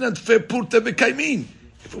yadvinan fe purte bekaimin.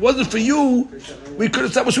 If it wasn't for you, we could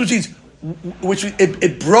have said, which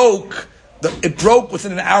it broke. It broke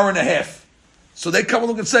within an hour and a half. So they come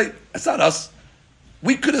along and say, that's not us.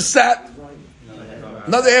 We could have sat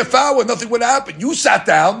another half hour, nothing would happen. You sat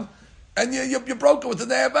down, and you broke it within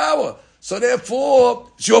a half hour. So therefore,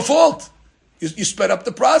 it's your fault. You sped up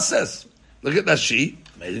the process. Look at Nashi.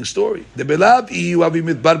 Amazing story. The belav iyu avi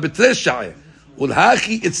midbar betre sha'eh.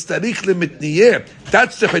 Ulhachi itztarich lemitniyeh.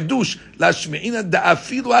 That's the chedush. Lashme'ina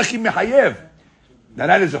da'afilu hachi mehayev. Now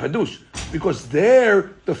that is a chedush. Because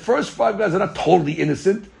the first 5 guys are not totally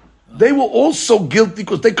innocent. They were also guilty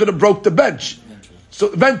because they could have broke the bench.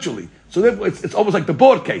 So eventually. So therefore it's almost like the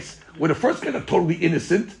board case. Where the first guys are totally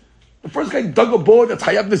innocent. The first guy dug a board that's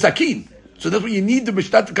hayav nezakin. So that's why you need the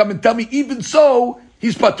Mishnah to come and tell me, even so,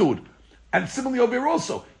 he's patur. And similarly over here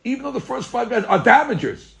also, even though the first 5 guys are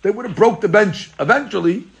damagers, they would have broke the bench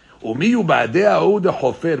eventually. So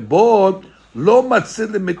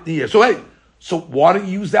why don't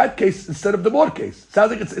you use that case instead of the board case?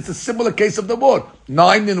 Sounds like it's a similar case of the board.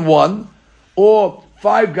 9 in 1, or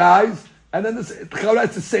 5 guys, and then it's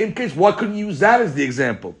the same case. Why couldn't you use that as the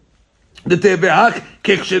example? Why don't you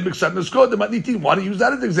use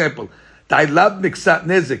that as the example?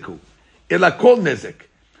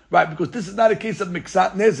 Right, because this is not a case of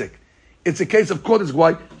miksat nezek. It's a case of kodesh.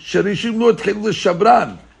 Why?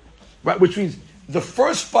 Right, which means the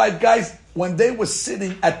first 5 guys, when they were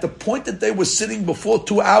sitting, at the point that they were sitting before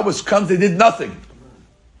 2 hours comes, they did nothing.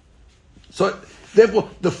 So therefore,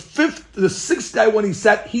 the 6th guy, when he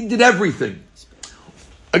sat, he did everything.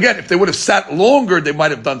 Again, if they would have sat longer, they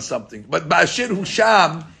might have done something. But Ba'ashir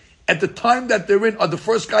Husham, at the time that they're in, are the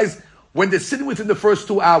first guys, when they're sitting within the first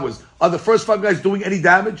 2 hours, are the first 5 guys doing any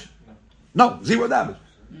damage? No, 0 damage.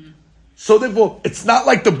 So therefore, it's not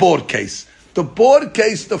like the board case. The board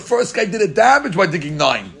case, the first guy did a damage by digging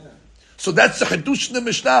 9. So that's the chedush in the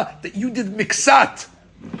Mishnah, that you did miksat,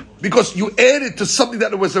 because you added to something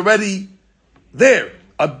that was already there.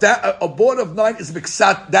 A board of 9 is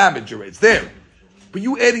miksat damage, it's there. But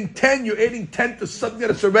you adding 10, you're adding 10 to something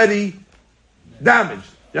that is already damaged.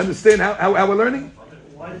 You understand how we're learning?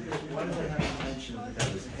 Why did they have to mention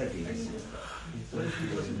that was heavy?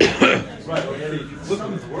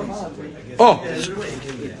 Oh.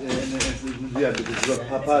 Yeah, because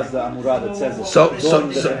Papa is the Amura that says it. So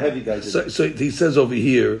heavy guy so he says over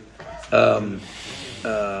here,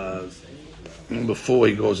 before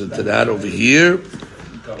he goes into that over here,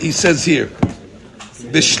 he says here,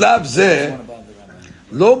 Bishlav zeh,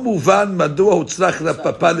 lo muvan madua hutzrach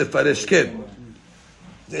lapapa lefaresh ken.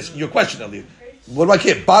 That's your question, Elliot. What do I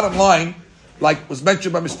care? Bottom line, like was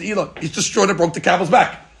mentioned by Mr. Elon, he's just straw that broke the camel's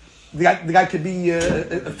back. The guy could be a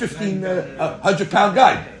 1,500-pound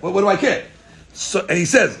guy. What do I care? So, and he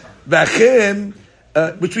says, "V'achen,"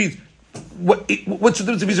 which means, what's the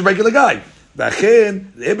difference if he's a regular guy?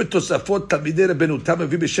 V'achen le'ebet tosafot talmidei Rabbeinu Tam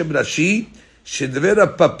avi b'shem Rashi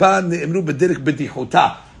shedver papa ne'emru b'derech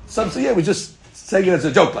b'dichuta. Some say, yeah, we're just saying it as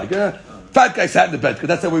a joke, like fat guy sat in the bed because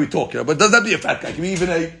that's the way we talk. But doesn't have to be a fat guy. It can be even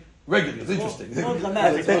a regular. It's interesting.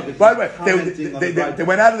 By the way, they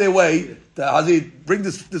went out of their way to Hazid bring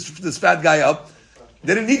this fat guy up.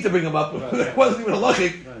 They didn't need to bring him up. It wasn't even a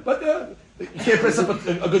lucky. But You can't press up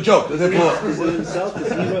a good joke. Therefore, Is it himself?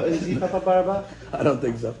 Is he Papa Barba? I don't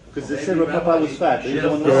think so. Because they said Papa was fat. They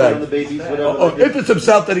don't want to sit on the babies, whatever. Or if it's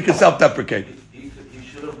himself, then he can self-deprecate. He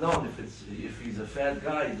should have known if he's a fat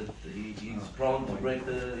guy that he's prone to break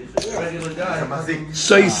the. If it's a regular guy.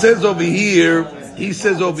 So he says over here.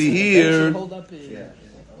 Hold up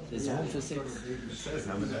his home for 6.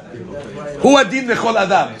 Who adin v'chol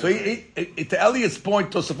adam. So to Eliot's point,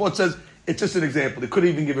 Tosafot says it's just an example. They couldn't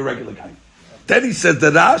even give a regular guy. Then he says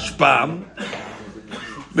the Rashbam.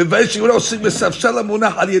 מספסל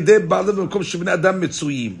המונח על ידי בעלי במקום שבני אדם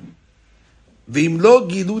מצויים ואם לא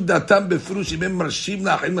גילו דעתם בפירוש אם הם מרשים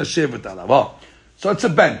לאחרים לשבת עליו. So it's a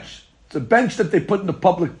bench. It's a bench that they put in a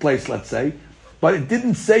public place, let's say, but it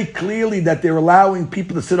didn't say clearly that they're allowing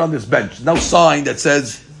people to sit on this bench. No sign that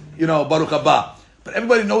says, Baruch haba. But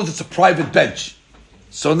everybody knows it's a private bench.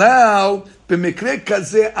 So now, במקרה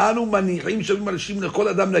כזה אנו מניחים שהם מרשים לכל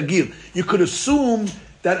אדם לגיר. You could assume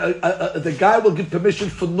that the guy will give permission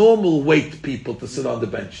for normal weight people to sit on the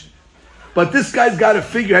bench. But this guy's got to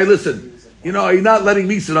figure, hey, listen, you're not letting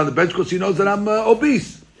me sit on the bench because he knows that I'm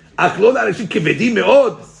obese.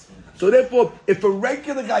 So therefore, if a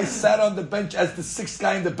regular guy sat on the bench as the sixth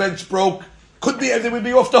guy in the bench broke, could be everything would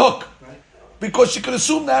be off the hook. Because you could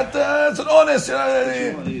assume that it's an honest,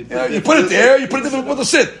 you put it there, you put it there for people to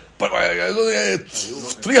sit. But a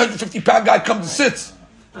 350-pound guy comes and sits.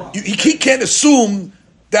 He can't assume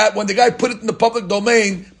that when the guy put it in the public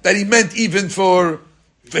domain, that he meant even for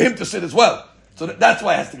him to sit as well. So that's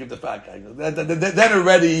why he has to give the fat guy. Then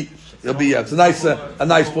already it'll be it's a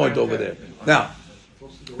nice point over there.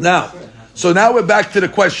 So now we're back to the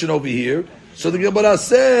question over here. So the Gemara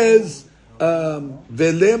says,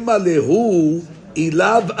 "Velema lehu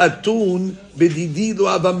ilav atun bedidi lo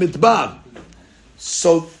ava mitbar."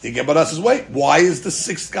 So the Gemara says, "Wait, why is the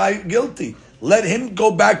sixth guy guilty? Let him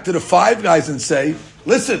go back to the five guys and say,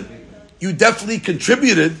 listen, you definitely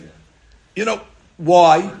contributed.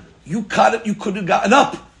 Why? You cut it, you could have gotten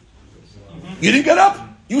up. You didn't get up.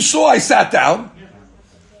 You saw I sat down,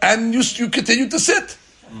 and you continued to sit.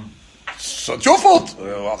 So it's your fault.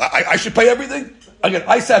 I should pay everything. Again,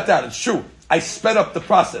 I sat down, it's true. I sped up the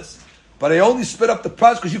process. But I only sped up the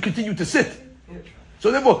process because you continued to sit.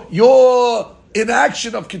 So therefore, your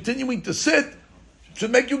inaction of continuing to sit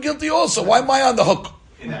should make you guilty also. Why am I on the hook?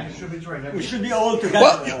 We should be all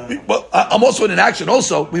together. Well, I'm also in an action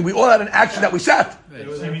also. We all had an action that we sat.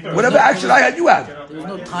 Whatever action I had, you had. There was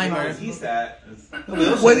no timer.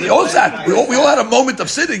 We all sat. We all had a moment of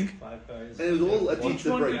sitting. And it was all a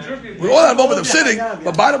teacher break. We all had a moment of sitting.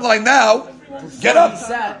 But bottom line now, get up.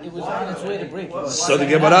 It was on its way to break. So the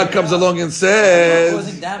Gemara comes along and Causing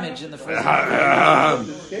says, damage in the first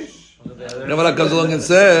Gemara comes along and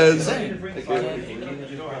says,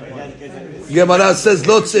 Gemara says,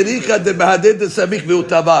 Lo tzericha de behaded de samich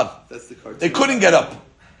ve'utavar. They couldn't get up.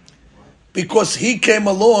 Because he came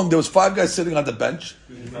along, there was five guys sitting on the bench,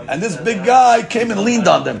 and this big guy came and leaned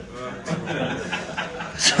on them.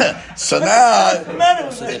 So now,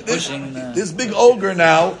 this big ogre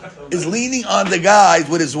now is leaning on the guys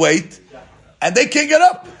with his weight, and they can't get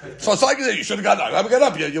up. So it's like you should have got up. I got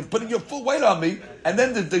up. You're putting your full weight on me, and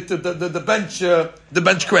then the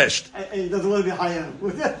bench crashed. And he does a little bit higher.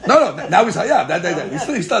 No. Now he's high.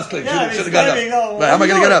 He starts clicking. Should have got up. Right, how am I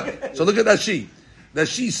going to get up? So look at that she. That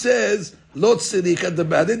she says, "Lo tzirika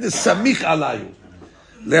debadid samich alayu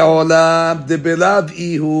leolam debelav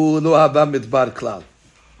ihu lo hava mitbar klal."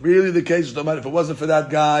 Really, the case, no matter if it wasn't for that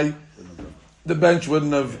guy, the bench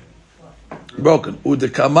wouldn't have broken.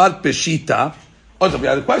 Udekamat peshita. Also, we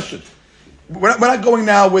had a question. We're not going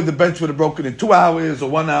now where the bench would have broken in 2 hours or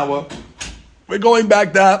 1 hour. We're going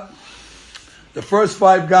back that the first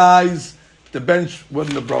five guys, the bench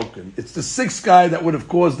wouldn't have broken. It's the sixth guy that would have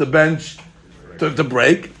caused the bench to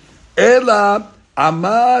break. Ela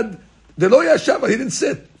amad delo yashav. He didn't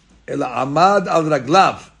sit. Ela amad al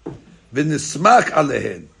raglav v'nismach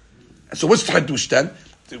alehen. So what's the hadush then?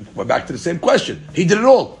 We're back to the same question. He did it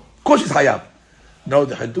all. Of course he's hayab. No,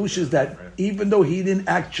 the hadush is that even though he didn't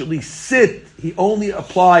actually sit, he only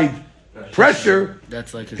applied pressure.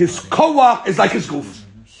 That's like his koach is like his goof.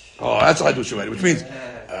 Oh, that's a hadush already. Which means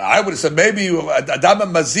I would have said maybe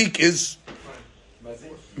Adam mazik is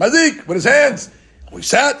mazik with his hands. We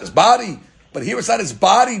sat his body, but here it's not his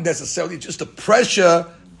body necessarily. It's just the pressure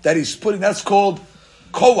that he's putting. That's called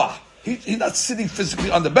koach. He's not sitting physically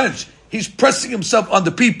on the bench. He's pressing himself on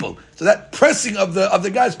the people. So that pressing of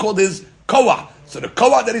the guy is called his koach. So the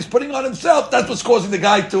koach that he's putting on himself, that's what's causing the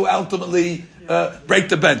guy to ultimately break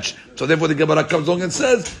the bench. So therefore the Gemara comes along and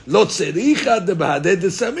says, Lo tzericha de behaded de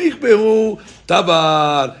samich behu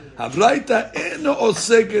tavar הברייתא אינו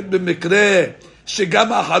עוסקת במקרה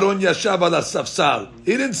שגם האחרון ישב על הספסל. He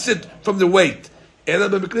didn't sit from the weight. אלא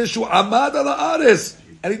במקרה שהוא עמד על הארץ,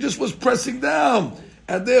 and he just was pressing down.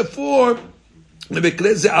 And therefore,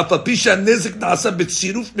 במקרה זה אף על פי שהנזק נעשה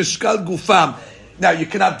בצירוף משקל גופם. Now, you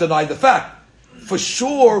cannot deny the fact. For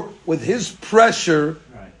sure, with his pressure,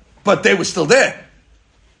 but they were still there.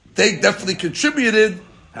 They definitely contributed.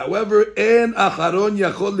 However, אין אחרון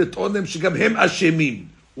יכול לטעון שגם הם אשמים.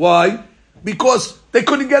 Why? Because they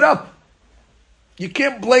couldn't get up. You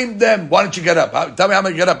can't blame them. Why don't you get up? Tell me how am I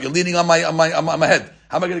going to get up? You're leaning on my head.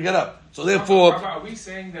 How am I going to get up? So therefore... Are we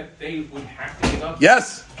saying that they would have to get up?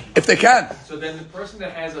 Yes, if they can. So then the person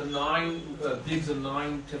that has a 9, digs a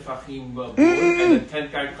 9 tefachim board, and the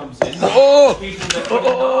 10th guy comes in, people that put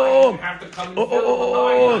a 9 have to come and fill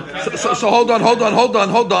the 9. So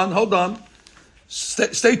hold on.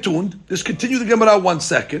 Stay tuned. Just continue the Gemara 1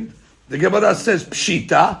 second. The Gemara says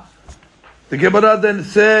Pshita. The Gemara then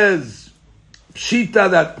says Pshita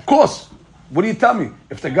that, of course, what do you tell me?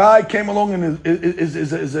 If the guy came along and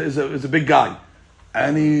is a big guy,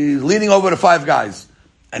 and he's leaning over to 5 guys,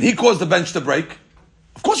 and he caused the bench to break,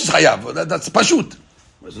 of course he's chayav. That's pashut.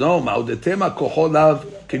 No, ma'odetema koholav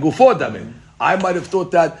kegufo damin. I might have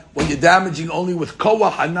thought that when you're damaging only with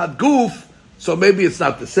koach and not goof, so maybe it's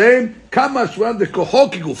not the same. Kamma shwan de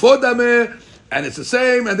koho kegufo damin, and it's the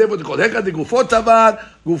same. And therefore the koheka de gufo tavar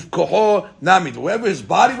guf koho namid. Whoever his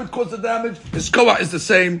body would cause the damage, his koach is the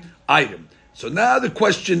same item. So now the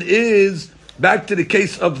question is, back to the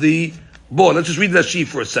case of the ball. Let's just read Rashi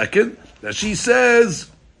for a second. Rashi says,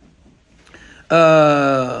 we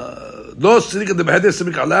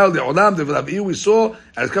saw,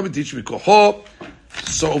 and it's coming to teach me koho.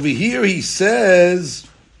 So over here he says,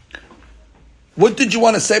 what did you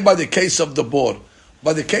want to say by the case of the board?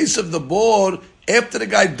 By the case of the board, after the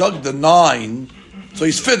guy dug the 9, so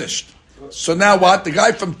he's finished. So now what? The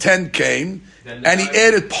guy from 10 came, and he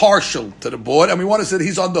added partial to the board, and we want to say that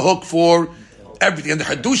he's on the hook for everything. And the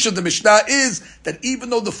hadush of the Mishnah is that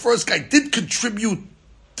even though the first guy did contribute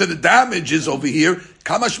to the damages over here,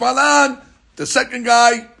 Kamma shmalan, the second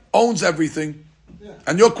guy owns everything. Yeah.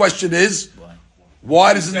 And your question is,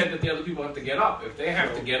 why does it... said that the other people have to get up. If they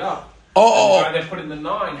have to get up, the guy that put in the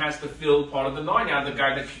 9 has to fill part of the 9. Now the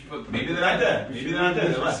guy that put Maybe they're not there. Maybe they're not there.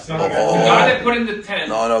 They're left. The guy that put in the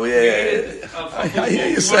 10. I hear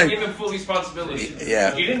you saying. Give him full responsibility.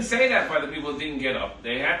 Yeah. You didn't say that by the people that didn't get up.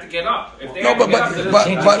 They had to get up. If they No, had to get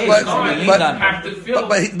up, have to fill.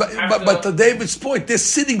 But to David's point, they're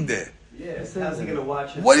sitting there. Yes, how's he going to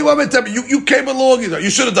watch it? What do you want me to tell me? You came along, you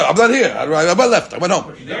should have done. I'm not here. I left. I went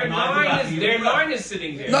home. Their 9 is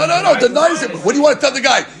sitting there. No. The 9 is. What do you want to tell the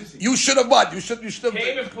guy? You should have what? You should have.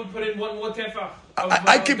 Came and put in one more tefach.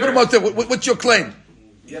 I keep putting him out there. What's your claim?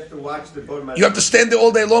 You have to watch the board. You have to stand there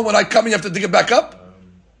all day long. When I come, you have to dig it back up.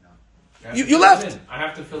 You left. I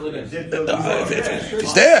have to fill it in. If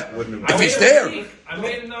he's there, if he's there, I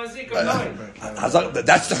made a mazik of 9.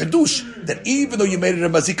 That's the hadush. That even though you made it a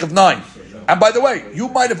mazik of 9, and by the way, you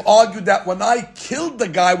might have argued that when I killed the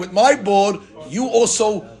guy with my board, you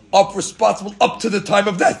also are responsible up to the time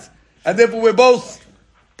of death, and therefore we're both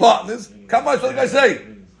partners. Come on, what did I say?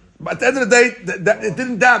 But at the end of the day, it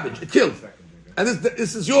didn't damage; it killed. And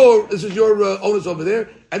this is your owners over there,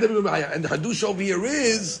 and then the hadush over here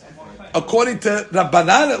is, according to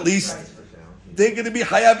Rabbanan at least, they're going to be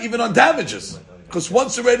hayav even on damages, because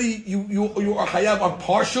once already you are hayav on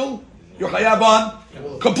partial, you're hayav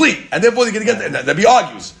on complete, and therefore you're going to get there. Nabi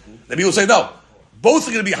argues. Nabi will say no, both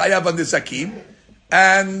are going to be hayav on the zakim,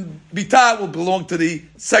 and Bita will belong to the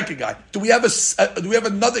second guy. Do we have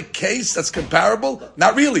another case that's comparable?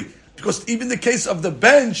 Not really, because even the case of the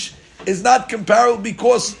bench is not comparable,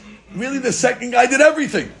 because really the second guy did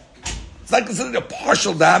everything. It's not considered a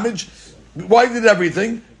partial damage. Why did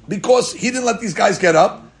everything? Because he didn't let these guys get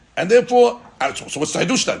up, and therefore, so what's the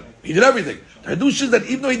hadush then? He did everything. The hadush is that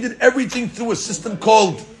even though he did everything through a system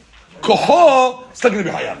called koho, it's still going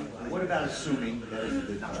to be hayab. What about assuming that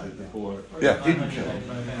the board didn't kill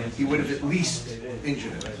him? He would have at least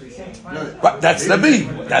injured him. Right, that's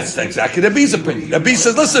Nabi. That's exactly Nabi's opinion. Nabi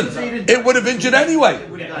says, listen, it would have injured anyway.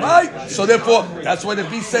 Right? So therefore, that's why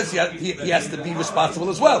Nabi says he has to be responsible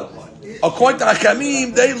as well. According to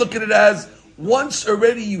Hakamim, they look at it as, once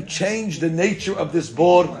already you change the nature of this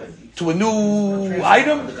board to a new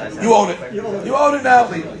item, you own it. You own it now.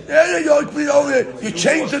 Yeah, you own it. You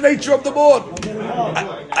change the nature of the board.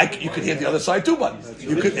 You could hear the other side too, but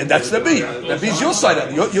you could, and that's Nabi. Nabi's your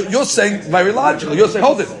side. You're saying very logical. You're saying,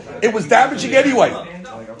 hold it. It was damaging anyway.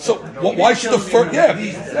 So why should the first?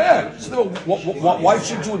 Yeah. So why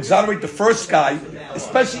should you exonerate the first guy,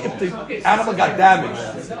 especially if the animal got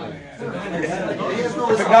damaged?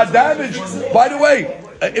 If it got damaged, by the way,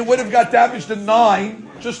 it would have got damaged in 9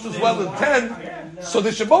 just as well as 10, so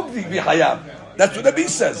they should both be hayab. That's what the Nabi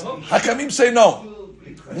says. Hakamim say no.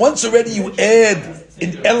 Once already you add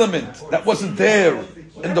an element that wasn't there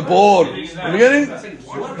in the board. You getting?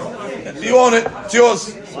 You own it. It's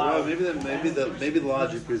yours. Maybe the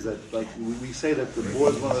logic is that, like, we say that the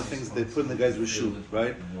board is one of the things that they put in the guy's reshut,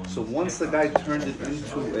 right? So once the guy turned it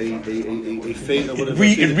into a fade or whatever,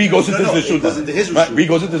 It goes into his reshut. It goes into his reshut. Right,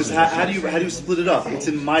 goes into his reshut. How do you split it up? It's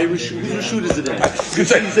in my reshut. Whose reshut is it in? You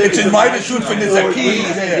say it's in my reshut for Nizaki.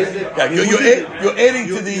 You're adding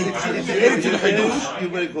to the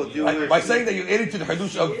hadush. By saying that you're adding to the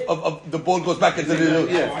hadush of the ball goes back into the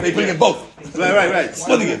they bring it both. Right.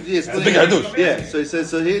 Splitting it. It's a big hadush. Yeah. So he says.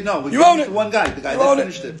 So here, no, you own it. One guy, the guy that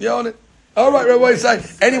finished it. You own it. All right, Rabbi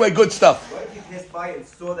Isai. Anyway, good stuff. What if he passed by and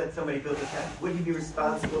saw that somebody built a tefach? Would he be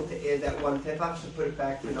responsible to add that one tefach to put it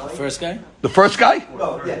back to 9? First guy? The first guy?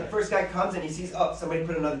 No, yeah. The first guy comes and he sees, oh, somebody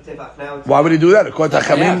put another tefach. Now it's Why would he do that? According to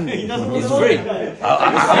Chamim, He's free.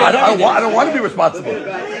 I don't want to be responsible.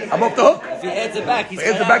 I'm off the hook. If he adds it back, he's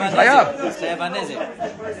He's hayab. He's chayav on nezek.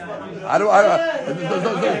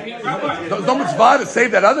 There's no mitzvah to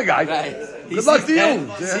save that other guy. Right. Good luck to you.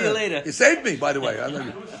 See you later. You saved me, by the way.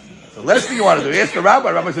 The last thing you want to do, ask the rabbi.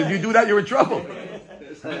 The rabbi says, you do that, you're in trouble.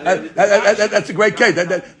 That's a great case.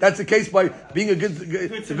 That's a case by being a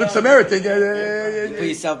good Samaritan.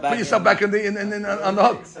 Put yourself back on the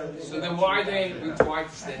hook. So then why are they required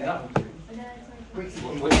to stand up? You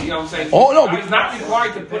know what I'm saying? Oh, no. He's not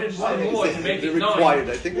required to put in one more to make it 9. Required.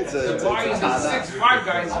 I think it's a. Why is the 6'5"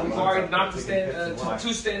 guys required not to stand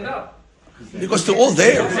to stand up? Because they're all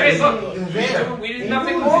there. Hey, look, we did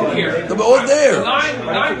nothing wrong here. They're all there. The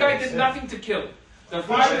nine guy did nothing to kill. The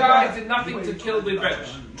 5 guys did nothing to kill the bench.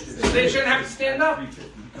 So they shouldn't have to stand up.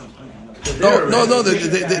 No.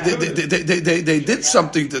 They did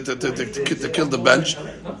something to kill the bench.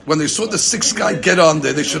 When they saw the 6th guy get on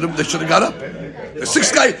there, they should have got up. The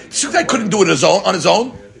 6th guy couldn't do it on his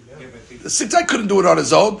own. The 6th guy couldn't do it on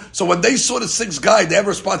his own. So when they saw the 6th guy, they have a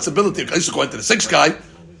responsibility. At least according to the 6th guy,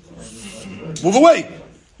 move away.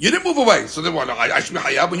 You didn't move away. So they want I should be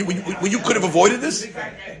hayab when you could have avoided this.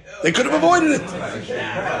 They could have avoided it.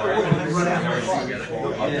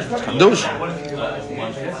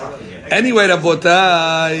 Anyway,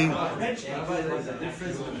 Rabotai. There's a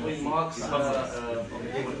difference between marks.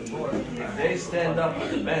 If they stand up at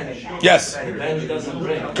the bench, Yes. the bench doesn't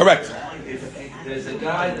break. Correct. If there's a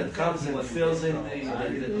guy that comes and fills in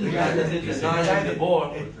the guy that did the 9 on the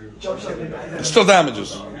board, It still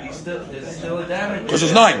damages. there's still a damage. Because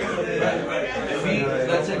it's 9. If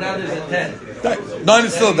let's say now there's a 10. 9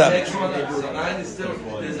 is still Next damage. one up, so 9 is still,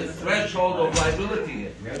 there's a threshold of liability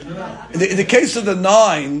here. In the case of the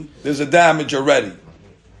 9, there's a damage already.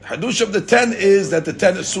 Hadush of the 10 is that the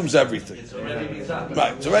 10 assumes everything. It's already mitah.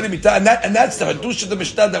 Right, it's already mitah, and that's the hadush of the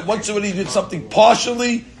Mishnah, that once already you did something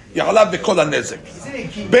partially, ya'alav b'kol ha-nezek.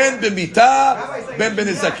 Ben b'mitah, ben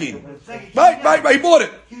b'nezakin. Right, he bought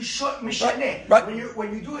it. You shot mishaneh. Right.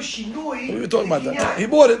 When you do a shinui, We were talking about that. He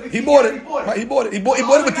bought it. Right, he bought it. He bought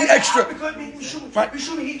it with the extra. Right.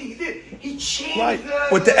 He changed Right.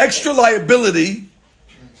 With the extra liability,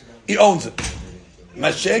 he owns it. In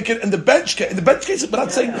the bench case, we're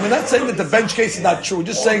not saying that the bench case is not true. We're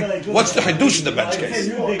just saying what's the hadush in the bench case.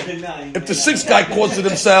 If the 6th guy caused it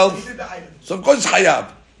himself, so of course it's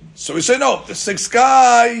hayab. So we say no. The 6th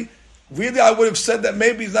guy, really, I would have said that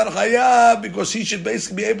maybe he's not hayab because he should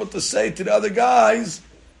basically be able to say to the other guys,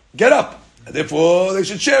 "Get up," and therefore they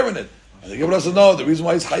should share in it. And the Gemara says no. The reason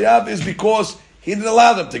why he's hayab is because he didn't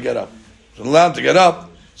allow them to get up. He didn't allow them to get up,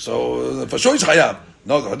 so for sure he's hayab.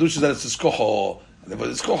 No, the hadush is that it's his koho. And if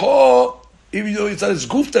it's koho, even though it's not his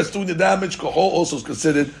goof that's doing the damage, koho also is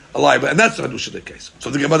considered a liable. And that's the hadush of the case.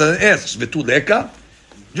 So the Gemara then asks, Vetuleka?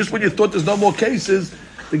 Just when you thought there's no more cases,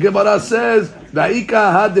 the Gemara says,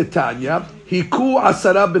 Va'ika ha-detanya, hiku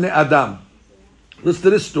asara b'nei adam. Listen to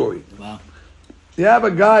this story. Wow. You have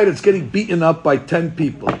a guy that's getting beaten up by 10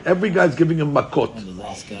 people. Every guy's giving him makot. The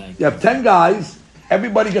last guy. You have 10 guys,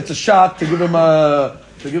 everybody gets a shot to give him a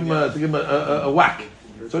whack.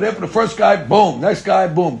 So therefore, the first guy, boom. Next guy,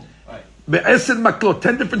 boom. Be'esen maklot,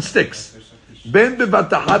 10 different sticks. Ben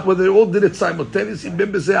bevatahat, where they all did it simultaneously.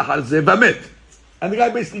 Ben beze'ahar ze v'amet. And the guy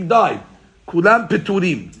basically died. Kulam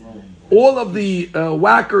peturim. All of the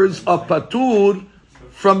whackers are patur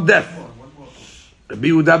from death. Rabbi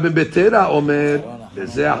Yehuda ben Betera omer,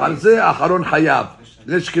 beze'ahar ze acharon hayav.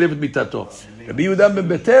 Neshkirev et mitato. Rabbi Yehuda ben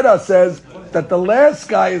Betera says that the last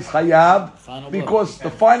guy is hayav because the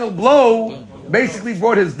final blow basically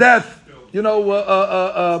brought his death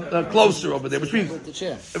closer over there, which means The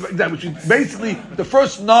chair. which means basically the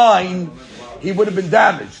first 9 he would have been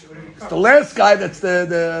damaged. It's the last guy that's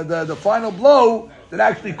the final blow that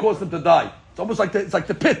actually caused him to die. It's almost like it's like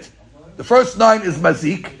the pit. The first 9 is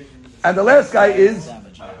mazik, and the last guy is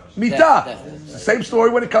mitah. It's the same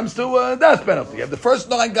story when it comes to death penalty. You have the first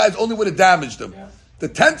 9 guys only would have damaged him. The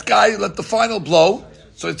 10th guy let the final blow,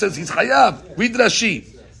 so it says he's chayav. Read Rashi.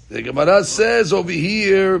 The Gemara says over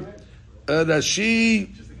here, Rashi,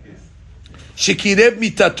 shekireb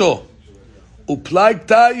mitato. Uplag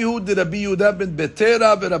tayu de Rabbi Yehuda ben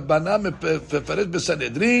Betera v'Rabbana mefaresh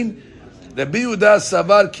b'Sanedrin. Rabbi Yehuda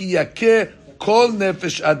savar ki yakeh kol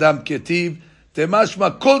nefesh adam ketiv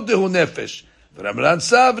temashma kol dehu nefesh. V'Ramran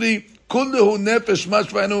savri kol dehu nefesh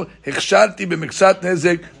mashma'enu hechsharti b'miksat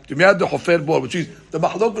nezek t'miyad dehofer bor. Which is the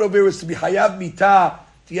mahlok over here is to be hayav mitah.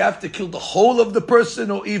 Do you have to kill the whole of the person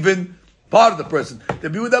or even part of the person? The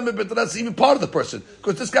Rabbi Yehuda ben Betera is even part of the person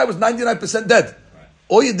because this guy was 99% dead.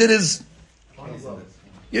 All you did is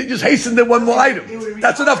you just hastened in one more item.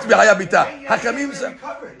 That's enough to be hayab mitah.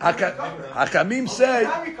 Hakamim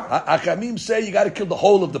say you got to kill the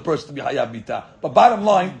whole of the person to be hayab mitah. But bottom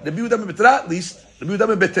line, the Rabbi Yehuda ben Betera at least, the Rabbi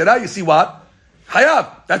Yehuda ben Betera, you see what?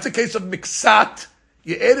 Hayab. That's a case of miksat.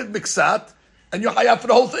 You added miksat, and you're hayab for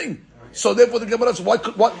the whole thing. So therefore, the Gemara says,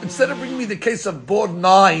 what? Instead of bringing me the case of board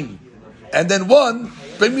 9 and then 1,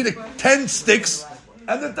 bring me the 10 sticks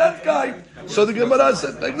and the 10th guy. So the Gemara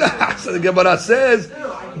says like that. So the Gemara says,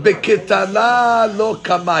 "Beketala lo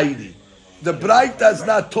kamaidi." The Braita is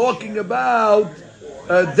not talking about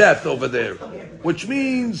death over there, which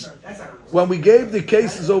means when we gave the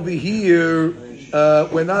cases over here,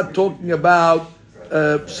 we're not talking about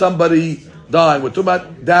somebody dying. We're talking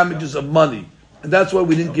about damages of money. And that's why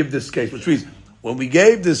we didn't give this case. Which means, when we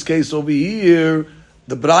gave this case over here,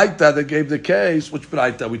 the Braita that gave the case, which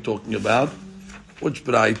Braita are we talking about? Which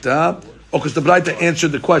Braita? Oh, because the Braita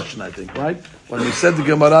answered the question, I think, right? When we said the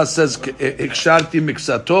Gemara says, Iksharti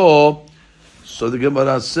miksato, so the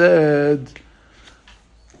Gemara said,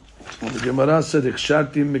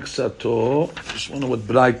 Iksharti miksato, just wonder what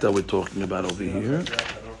Braita we're talking about over here.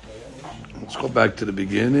 Let's go back to the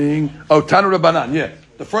beginning. Oh, Tanu Rabbanan, yeah.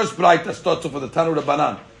 The first Braita starts off with the Tanu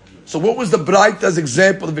Rabbanan. So what was the Braita's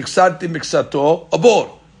example of Iksarti Miksato? A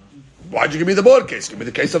boar. Why'd you give me the boar case? Give me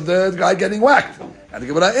the case of the guy getting whacked. And the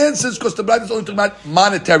Gemara answers, because the Braita is only talking about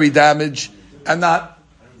monetary damage and not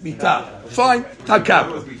mitah. Fine.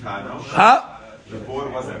 Takab. Was mitah, no? Huh? The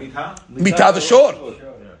board wasn't mitah? Mitah the short.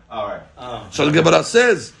 All right. So the Gemara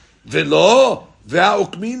says, Velo,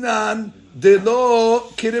 ve'aukminan,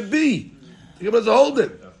 delo kirebi. The Gemara says, hold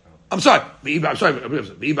it. I'm sorry.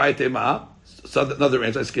 So another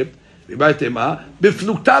answer I skipped.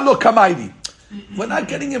 Biflukta lo kamaidi. We're not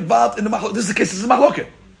getting involved in the mahlok. This is the case. This is mahloket.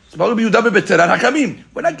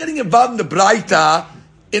 We're not getting involved in the braita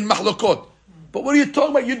in mahlokot. But what are you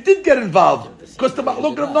talking about? You did get involved because the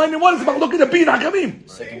mahloket of 9 and 1 is the mahloket of bin hakamim.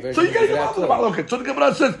 So you get involved in the mahloket. So the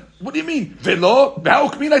Gemara says, "What do you mean? Velo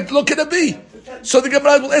ba'ukmin lo kedabi." So the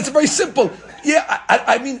Gemara will answer very simple. Yeah,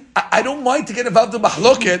 I mean, I don't mind to get involved in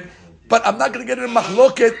mahloket. But I'm not going to get in a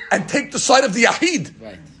mahloket and take the side of the Yahid.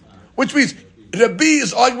 Right. Which means Rabbi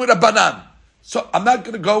is arguing with Rabbanan. So I'm not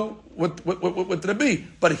going to go with Rabbi.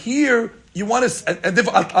 But here, you want to, and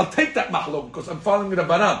I'll take that mahloket because I'm following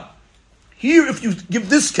Rabbanan. Here, if you give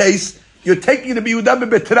this case, you're taking Rabbi Yehuda ben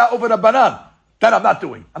Betera over Rabbanan. That I'm not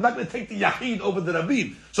doing. I'm not going to take the Yahid over the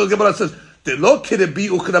Rabbi. So the Gemara says, Delo ki Rabbi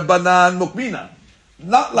uch Rabbanan mukminan.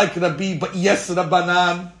 Not like Rabbi, but yes,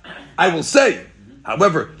 Rabbanan, I will say.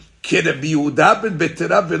 However, but I'm not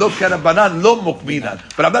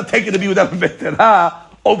taking the Yehuda ben Betera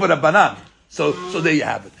over Rabbanan. So there you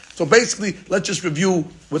have it. So basically, let's just review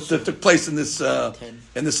what took place in this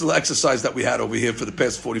little exercise that we had over here for the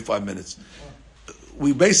past 45 minutes.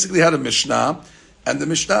 We basically had a Mishnah, and the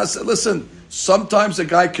Mishnah said, listen, sometimes a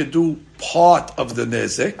guy could do part of the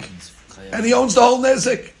Nezek, and he owns the whole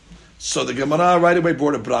Nezek. So the Gemara right away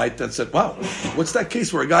brought a bright that said, wow, what's that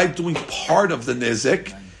case where a guy doing part of the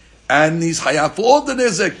Nezek, and he's hayaf for all the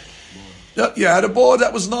nezek? You had a board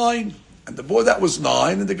that was 9, and the board that was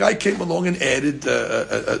 9, and the guy came along and added,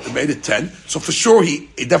 made it 10. So for sure, he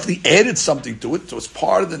definitely added something to it. So it's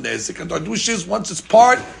part of the nezek. And Dardush is, once it's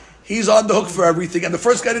part, he's on the hook for everything. And the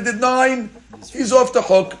first guy that did 9, he's off the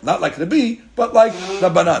hook. Not like Rabbi, but like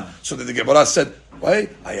Rabbanan. So then the Gemara said,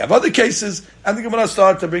 wait, I have other cases. And the Gemara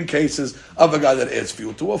started to bring cases of a guy that adds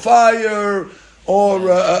fuel to a fire, or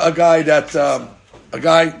a guy that,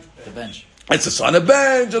 The bench. It's on a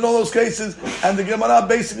bench and all those cases. And the Gemara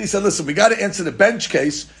basically said, listen, we got to answer the bench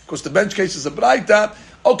case, because the bench case is a braita.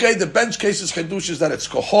 Okay, the bench case is chedush is that it's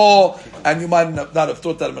kohor, and you might not have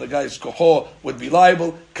thought that when a guy is kohor would be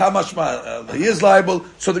liable. Kamashma, he is liable.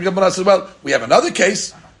 So the Gemara says, well, we have another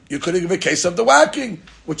case. You could give a case of the whacking,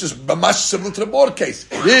 which is much similar to the board case.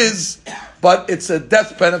 It is, but it's a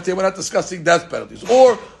death penalty. We're not discussing death penalties.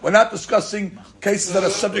 Or we're not discussing cases that are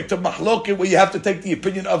subject to mahloket, where you have to take the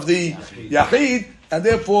opinion of the yachid, and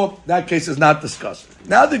therefore that case is not discussed.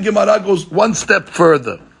 Now the Gemara goes one step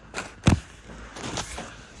further.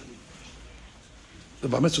 The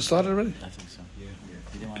Bar Mitzvah started already? I think so. Yeah.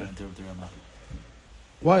 He didn't want to interrupt the rabbi.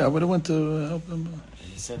 Why? I would have went to help them.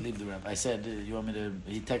 He said, leave the rabbi. I said, you want me to...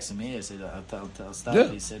 He texted me. I said, I'll stop. Yeah.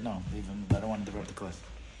 He said, no, leave him. I don't want to interrupt the class.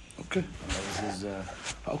 Okay. That was his...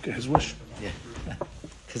 Okay, his wish. Yeah.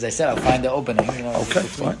 Because I said, I'll find the opening. You know, Okay,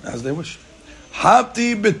 fine, as they wish.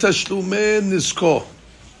 Hapti b'tashlume nisko.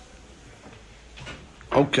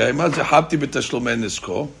 Okay, מה זה hapti b'tashlume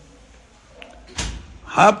nisko?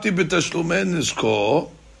 Hapti b'tashlume nisko.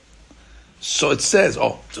 So it says,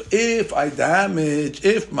 so if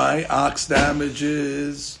my ox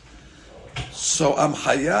damages, so I'm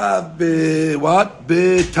hayab what?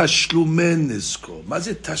 B'tashlume nisko. מה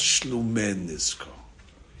זה tashlume nisko?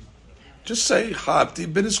 Just say hapti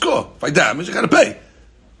b'nisko. If I damage, I gotta pay.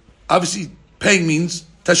 Obviously, paying means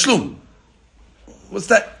tashlum. What's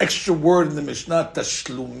that extra word in the Mishnah?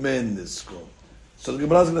 Tashlumen nisko. So the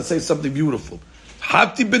Gemara is going to say something beautiful.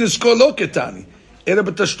 Hapti b'nisko lo ketani. Era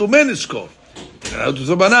b'tashlumen nisko.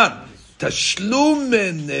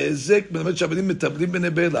 Tashlumen nezek.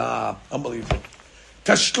 Unbelievable.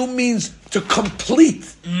 Tashlum means to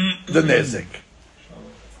complete the nezek.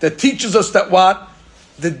 That teaches us that what?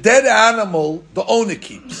 The dead animal, the owner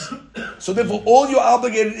keeps. So therefore, all you're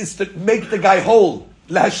obligated is to make the guy whole.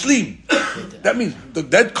 Lahashlim. That means the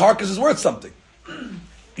dead carcass is worth something.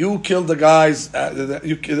 You killed the guy's,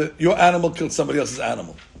 your animal killed somebody else's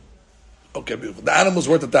animal. Okay, beautiful. The animal's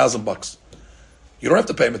worth $1,000. You don't have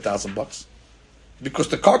to pay him $1,000 because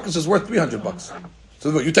the carcass is worth $300.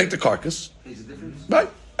 So you take the carcass, right,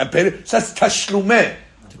 and pay it. So that's tashlumeh.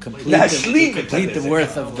 To complete the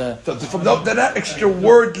worth of the... So from that extra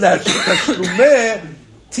word, tashlumeh,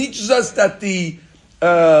 teaches us that the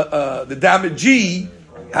damagee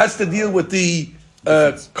has to deal with the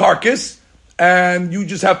carcass, and you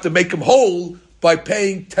just have to make him whole by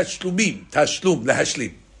paying tashlum,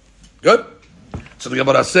 lahashlim. Good? So the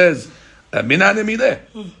Gemara says, Minan mileh.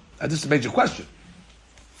 And this is a major question.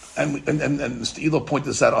 And Mr. Elo pointed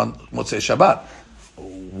this out on Motzei Shabbat.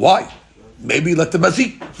 Why? Maybe let the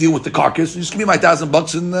mazik deal with the carcass. Just give me my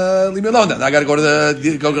 $1,000 and leave me alone. Then I got to go to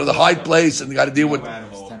the hide place and got to deal with.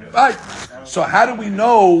 Right. So how do we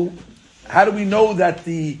know? How do we know that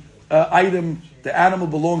the item, the animal,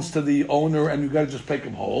 belongs to the owner and you got to just make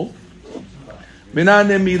him whole?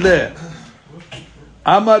 Minane mileh.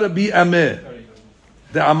 Amar bi ameh.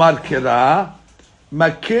 The amar kera.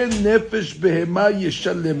 Makel nefesh behema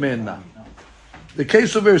yeshalemena. The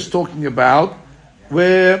case over here is talking about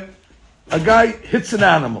where a guy hits an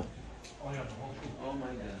animal. Oh my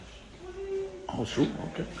gosh. Oh, shoot.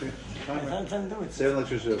 Okay. Seven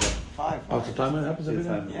lectures are about 5. Oh, it's the time when it happens every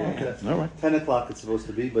same day? time. Okay. All right. 10 o'clock it's supposed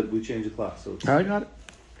to be, but we changed the clock. So it's I got it.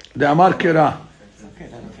 The Amar Kera. Okay,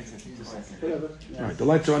 that'll fix it. Just like that. whatever. All right. The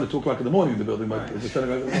lights are on at 2 o'clock in the morning in the building, but it's 10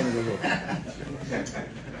 o'clock in the morning. Goes off.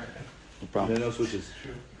 No problem. There are no switches.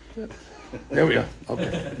 There we go.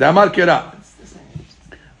 Okay. The Amar Kera.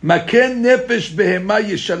 Maken nefesh behema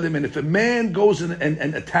yeshalemen. If a man goes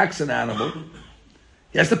and attacks an animal,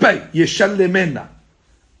 he has to pay. Yeshalemena.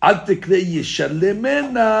 Al tekre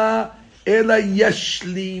yeshalemena ela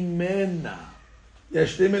yashlimena.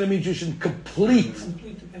 Yashlimena means you should complete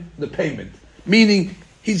the payment. Meaning,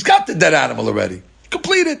 he's got the dead animal already.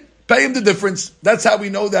 Complete it. Pay him the difference. That's how we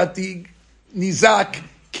know that the nizak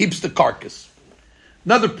keeps the carcass.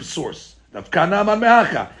 Another source. Rav Kana Amar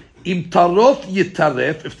Mehacha. Im tarof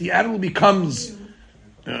yitaref, if the animal becomes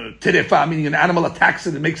terefa, meaning an animal attacks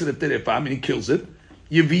it and makes it a terefa, meaning kills it,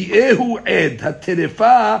 yiviehu ed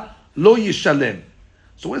ha-terefa lo yishalem.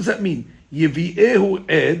 So what does that mean? Yiviehu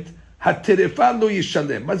ed ha-terefa lo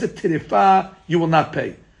yishalem. What is it? Terefa, you will not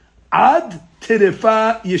pay. Ad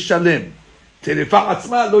terefa yishalem. Terefa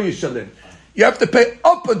atzma lo yishalem. You have to pay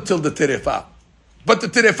up until the terefa. But the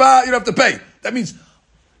terefa, you don't have to pay. That means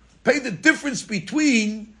pay the difference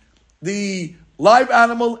between the live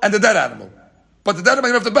animal and the dead animal. But the dead animal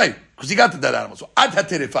you don't have to pay, because you got the dead animal. So, ad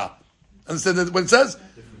ha-terefa. Understand what it says?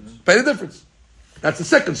 Pay the difference. That's the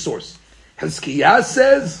second source. Hezkiah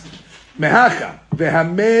says, mehacha,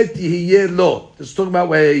 vehamet yihye lo. This is talking about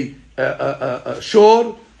where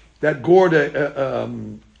shor that gored a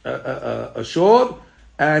shor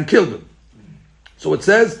and killed him. So it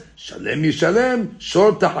says, Shalem Yishalem,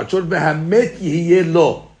 shor tachat shor v'hamet yihye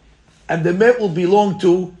lo. And the met will belong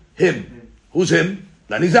to him. Who's him?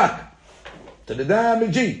 Lanizak. To the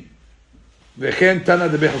damagee. V'chen tana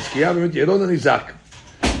de bechazkiya v'met yeh lo lanizak.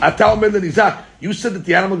 Ata omer lanizak. You said that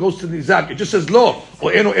the animal goes to the nizak. It just says lo. O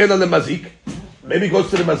eno ela lemazik. Maybe it goes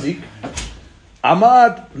to the mazik.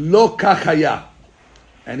 Amad lo kachaya.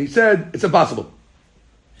 And he said, it's impossible.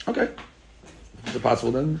 Okay. If it's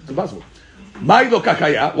impossible, then it's impossible. Mai lo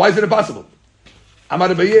kakaya. Why is it impossible? Amar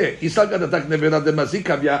Abaye,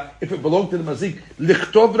 if it belonged to the mazik,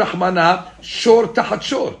 lichtov rachmana shor tachat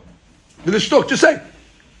shor. The shtok, just say,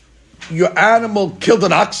 your animal killed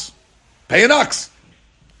an ox, pay an ox.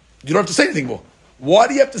 You don't have to say anything more. Why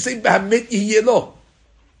do you have to say b'hamet yihye lo?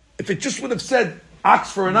 If it just would have said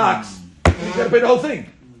ox for an ox, you got to pay the whole thing.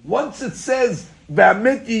 Once it says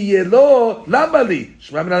b'hamet yihye lo, lama li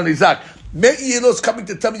shema min nizak. Met yihye lo is coming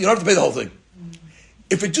to tell me you don't have to pay the whole thing.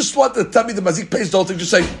 If it just wanted to tell me the mazik pays the whole thing,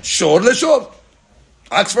 just say shor le shor,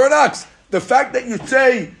 ox for an ox. The fact that you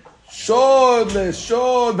say shor le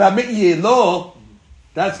shor b'hamet yihye lo,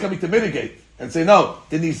 that's coming to mitigate and say no.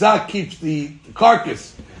 The nizak keeps the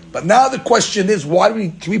carcass. But now the question is, why do we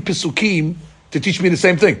need 3 pesukim to teach me the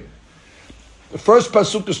same thing? The first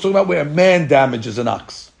pasuk is talking about where a man damages an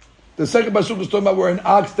ox. The second pasuk is talking about where an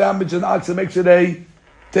ox damages an ox and makes it a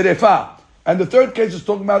terefa. And the third case is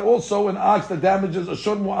talking about also an ox that damages a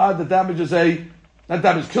shor mu'ad that damages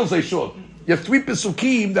kills a shor. You have 3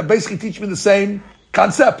 pesukim that basically teach me the same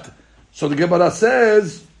concept. So the Gemara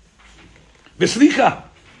says, V'slicha.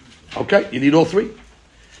 Okay, you need all 3.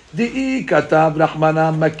 Di'i katav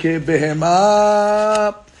rachmana makeh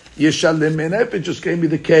behema yeshalem min. If it just gave me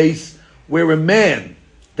the case where a man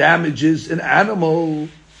damages an animal,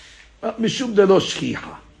 mishum de lo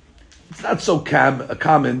shchicha. It's not so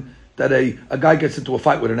common that a guy gets into a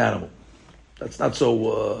fight with an animal. That's not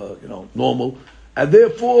so normal, and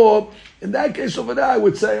therefore, in that case over there, I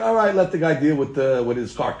would say, all right, let the guy deal with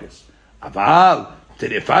his carcass. Aval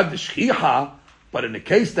terefad shchicha. But in a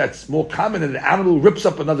case that's more common, and an animal rips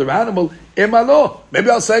up another animal, emalo. Maybe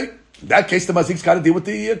I'll say, in that case, the mazik's got to deal with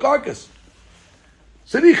the carcass.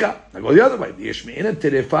 Sedicha. I go the other way. If you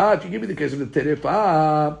give me the case of the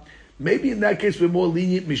terefa, maybe in that case we're more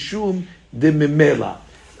lenient mishum de mimela.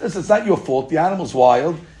 Listen, it's not your fault. The animal's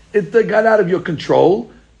wild. It got out of your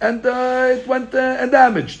control, and it went and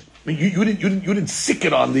damaged. I mean, you didn't sick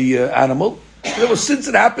it on the animal. Since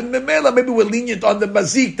it happened, mimela, maybe we're lenient on the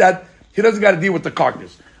mazik that he doesn't got to deal with the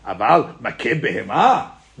carcass. Aval makeh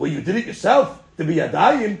behema. Well, you did it yourself. To be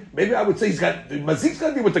yadayim, maybe I would say the mazik's got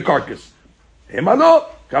to deal with the carcass. Hemalo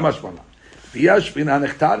kamash mala.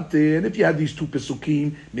 And if you had these 2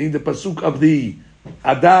 pesukim, meaning the pasuk of the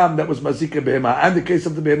Adam that was mazik behema, and the case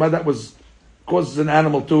of the behema that causes an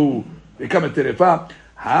animal to become a terefa,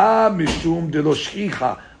 ha mishum de lo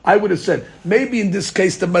shchicha. I would have said maybe in this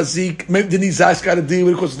case the mazik, maybe the nizak's got to deal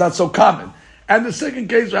with it because it's not so common. And the second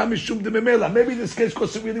case, maybe in this case,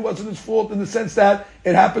 because it really wasn't his fault in the sense that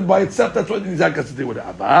it happened by itself. That's what the nizak has to do with it.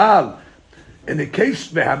 Aval, in the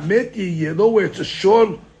case where it's a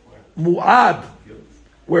shor mu'ad,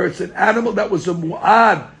 where it's an animal that was a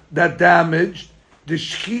mu'ad that damaged the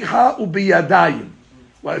shchicha ubiyadayim.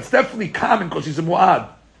 Well, it's definitely common because he's a mu'ad,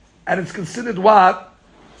 and it's considered what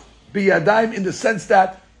biyadayim in the sense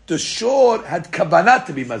that the shor had kavanah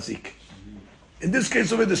to be mazik. In this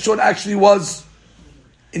case over the shor actually was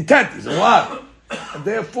intent. He's a mu'ad. And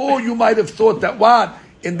therefore, you might have thought that what?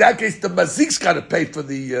 In that case, the mazik's got to pay for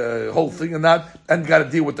the whole thing and got to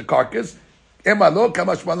deal with the carcass. Emalo,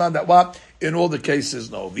 kamash malan, that what? In all the cases,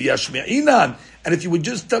 no. V'yashme'inan. And if you would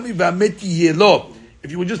just tell me, v'amet yelo, if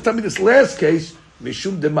you would just tell me this last case,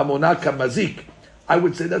 mishum de mamona kamazik, I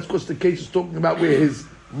would say that's because the case is talking about where his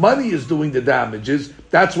money is doing the damages.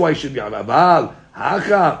 That's why it should be aval,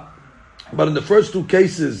 haka. But in the first 2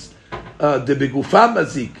 cases, the begufa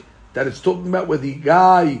mazik, that it's talking about where the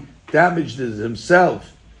guy damaged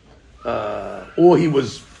himself, or he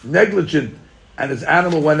was negligent and his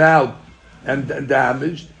animal went out and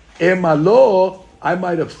damaged, emalo, I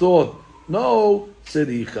might have thought, no,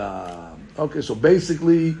 sedicha. Okay, so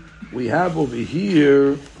basically, we have over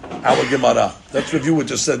here our Gemara. Let's review what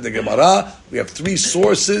just said in the Gemara. We have 3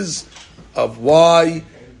 sources of why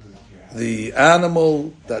the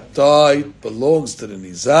animal that died belongs to the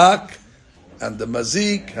nizak, and the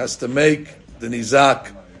mazik has to make the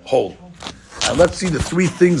nizak whole. Now let's see the 3 things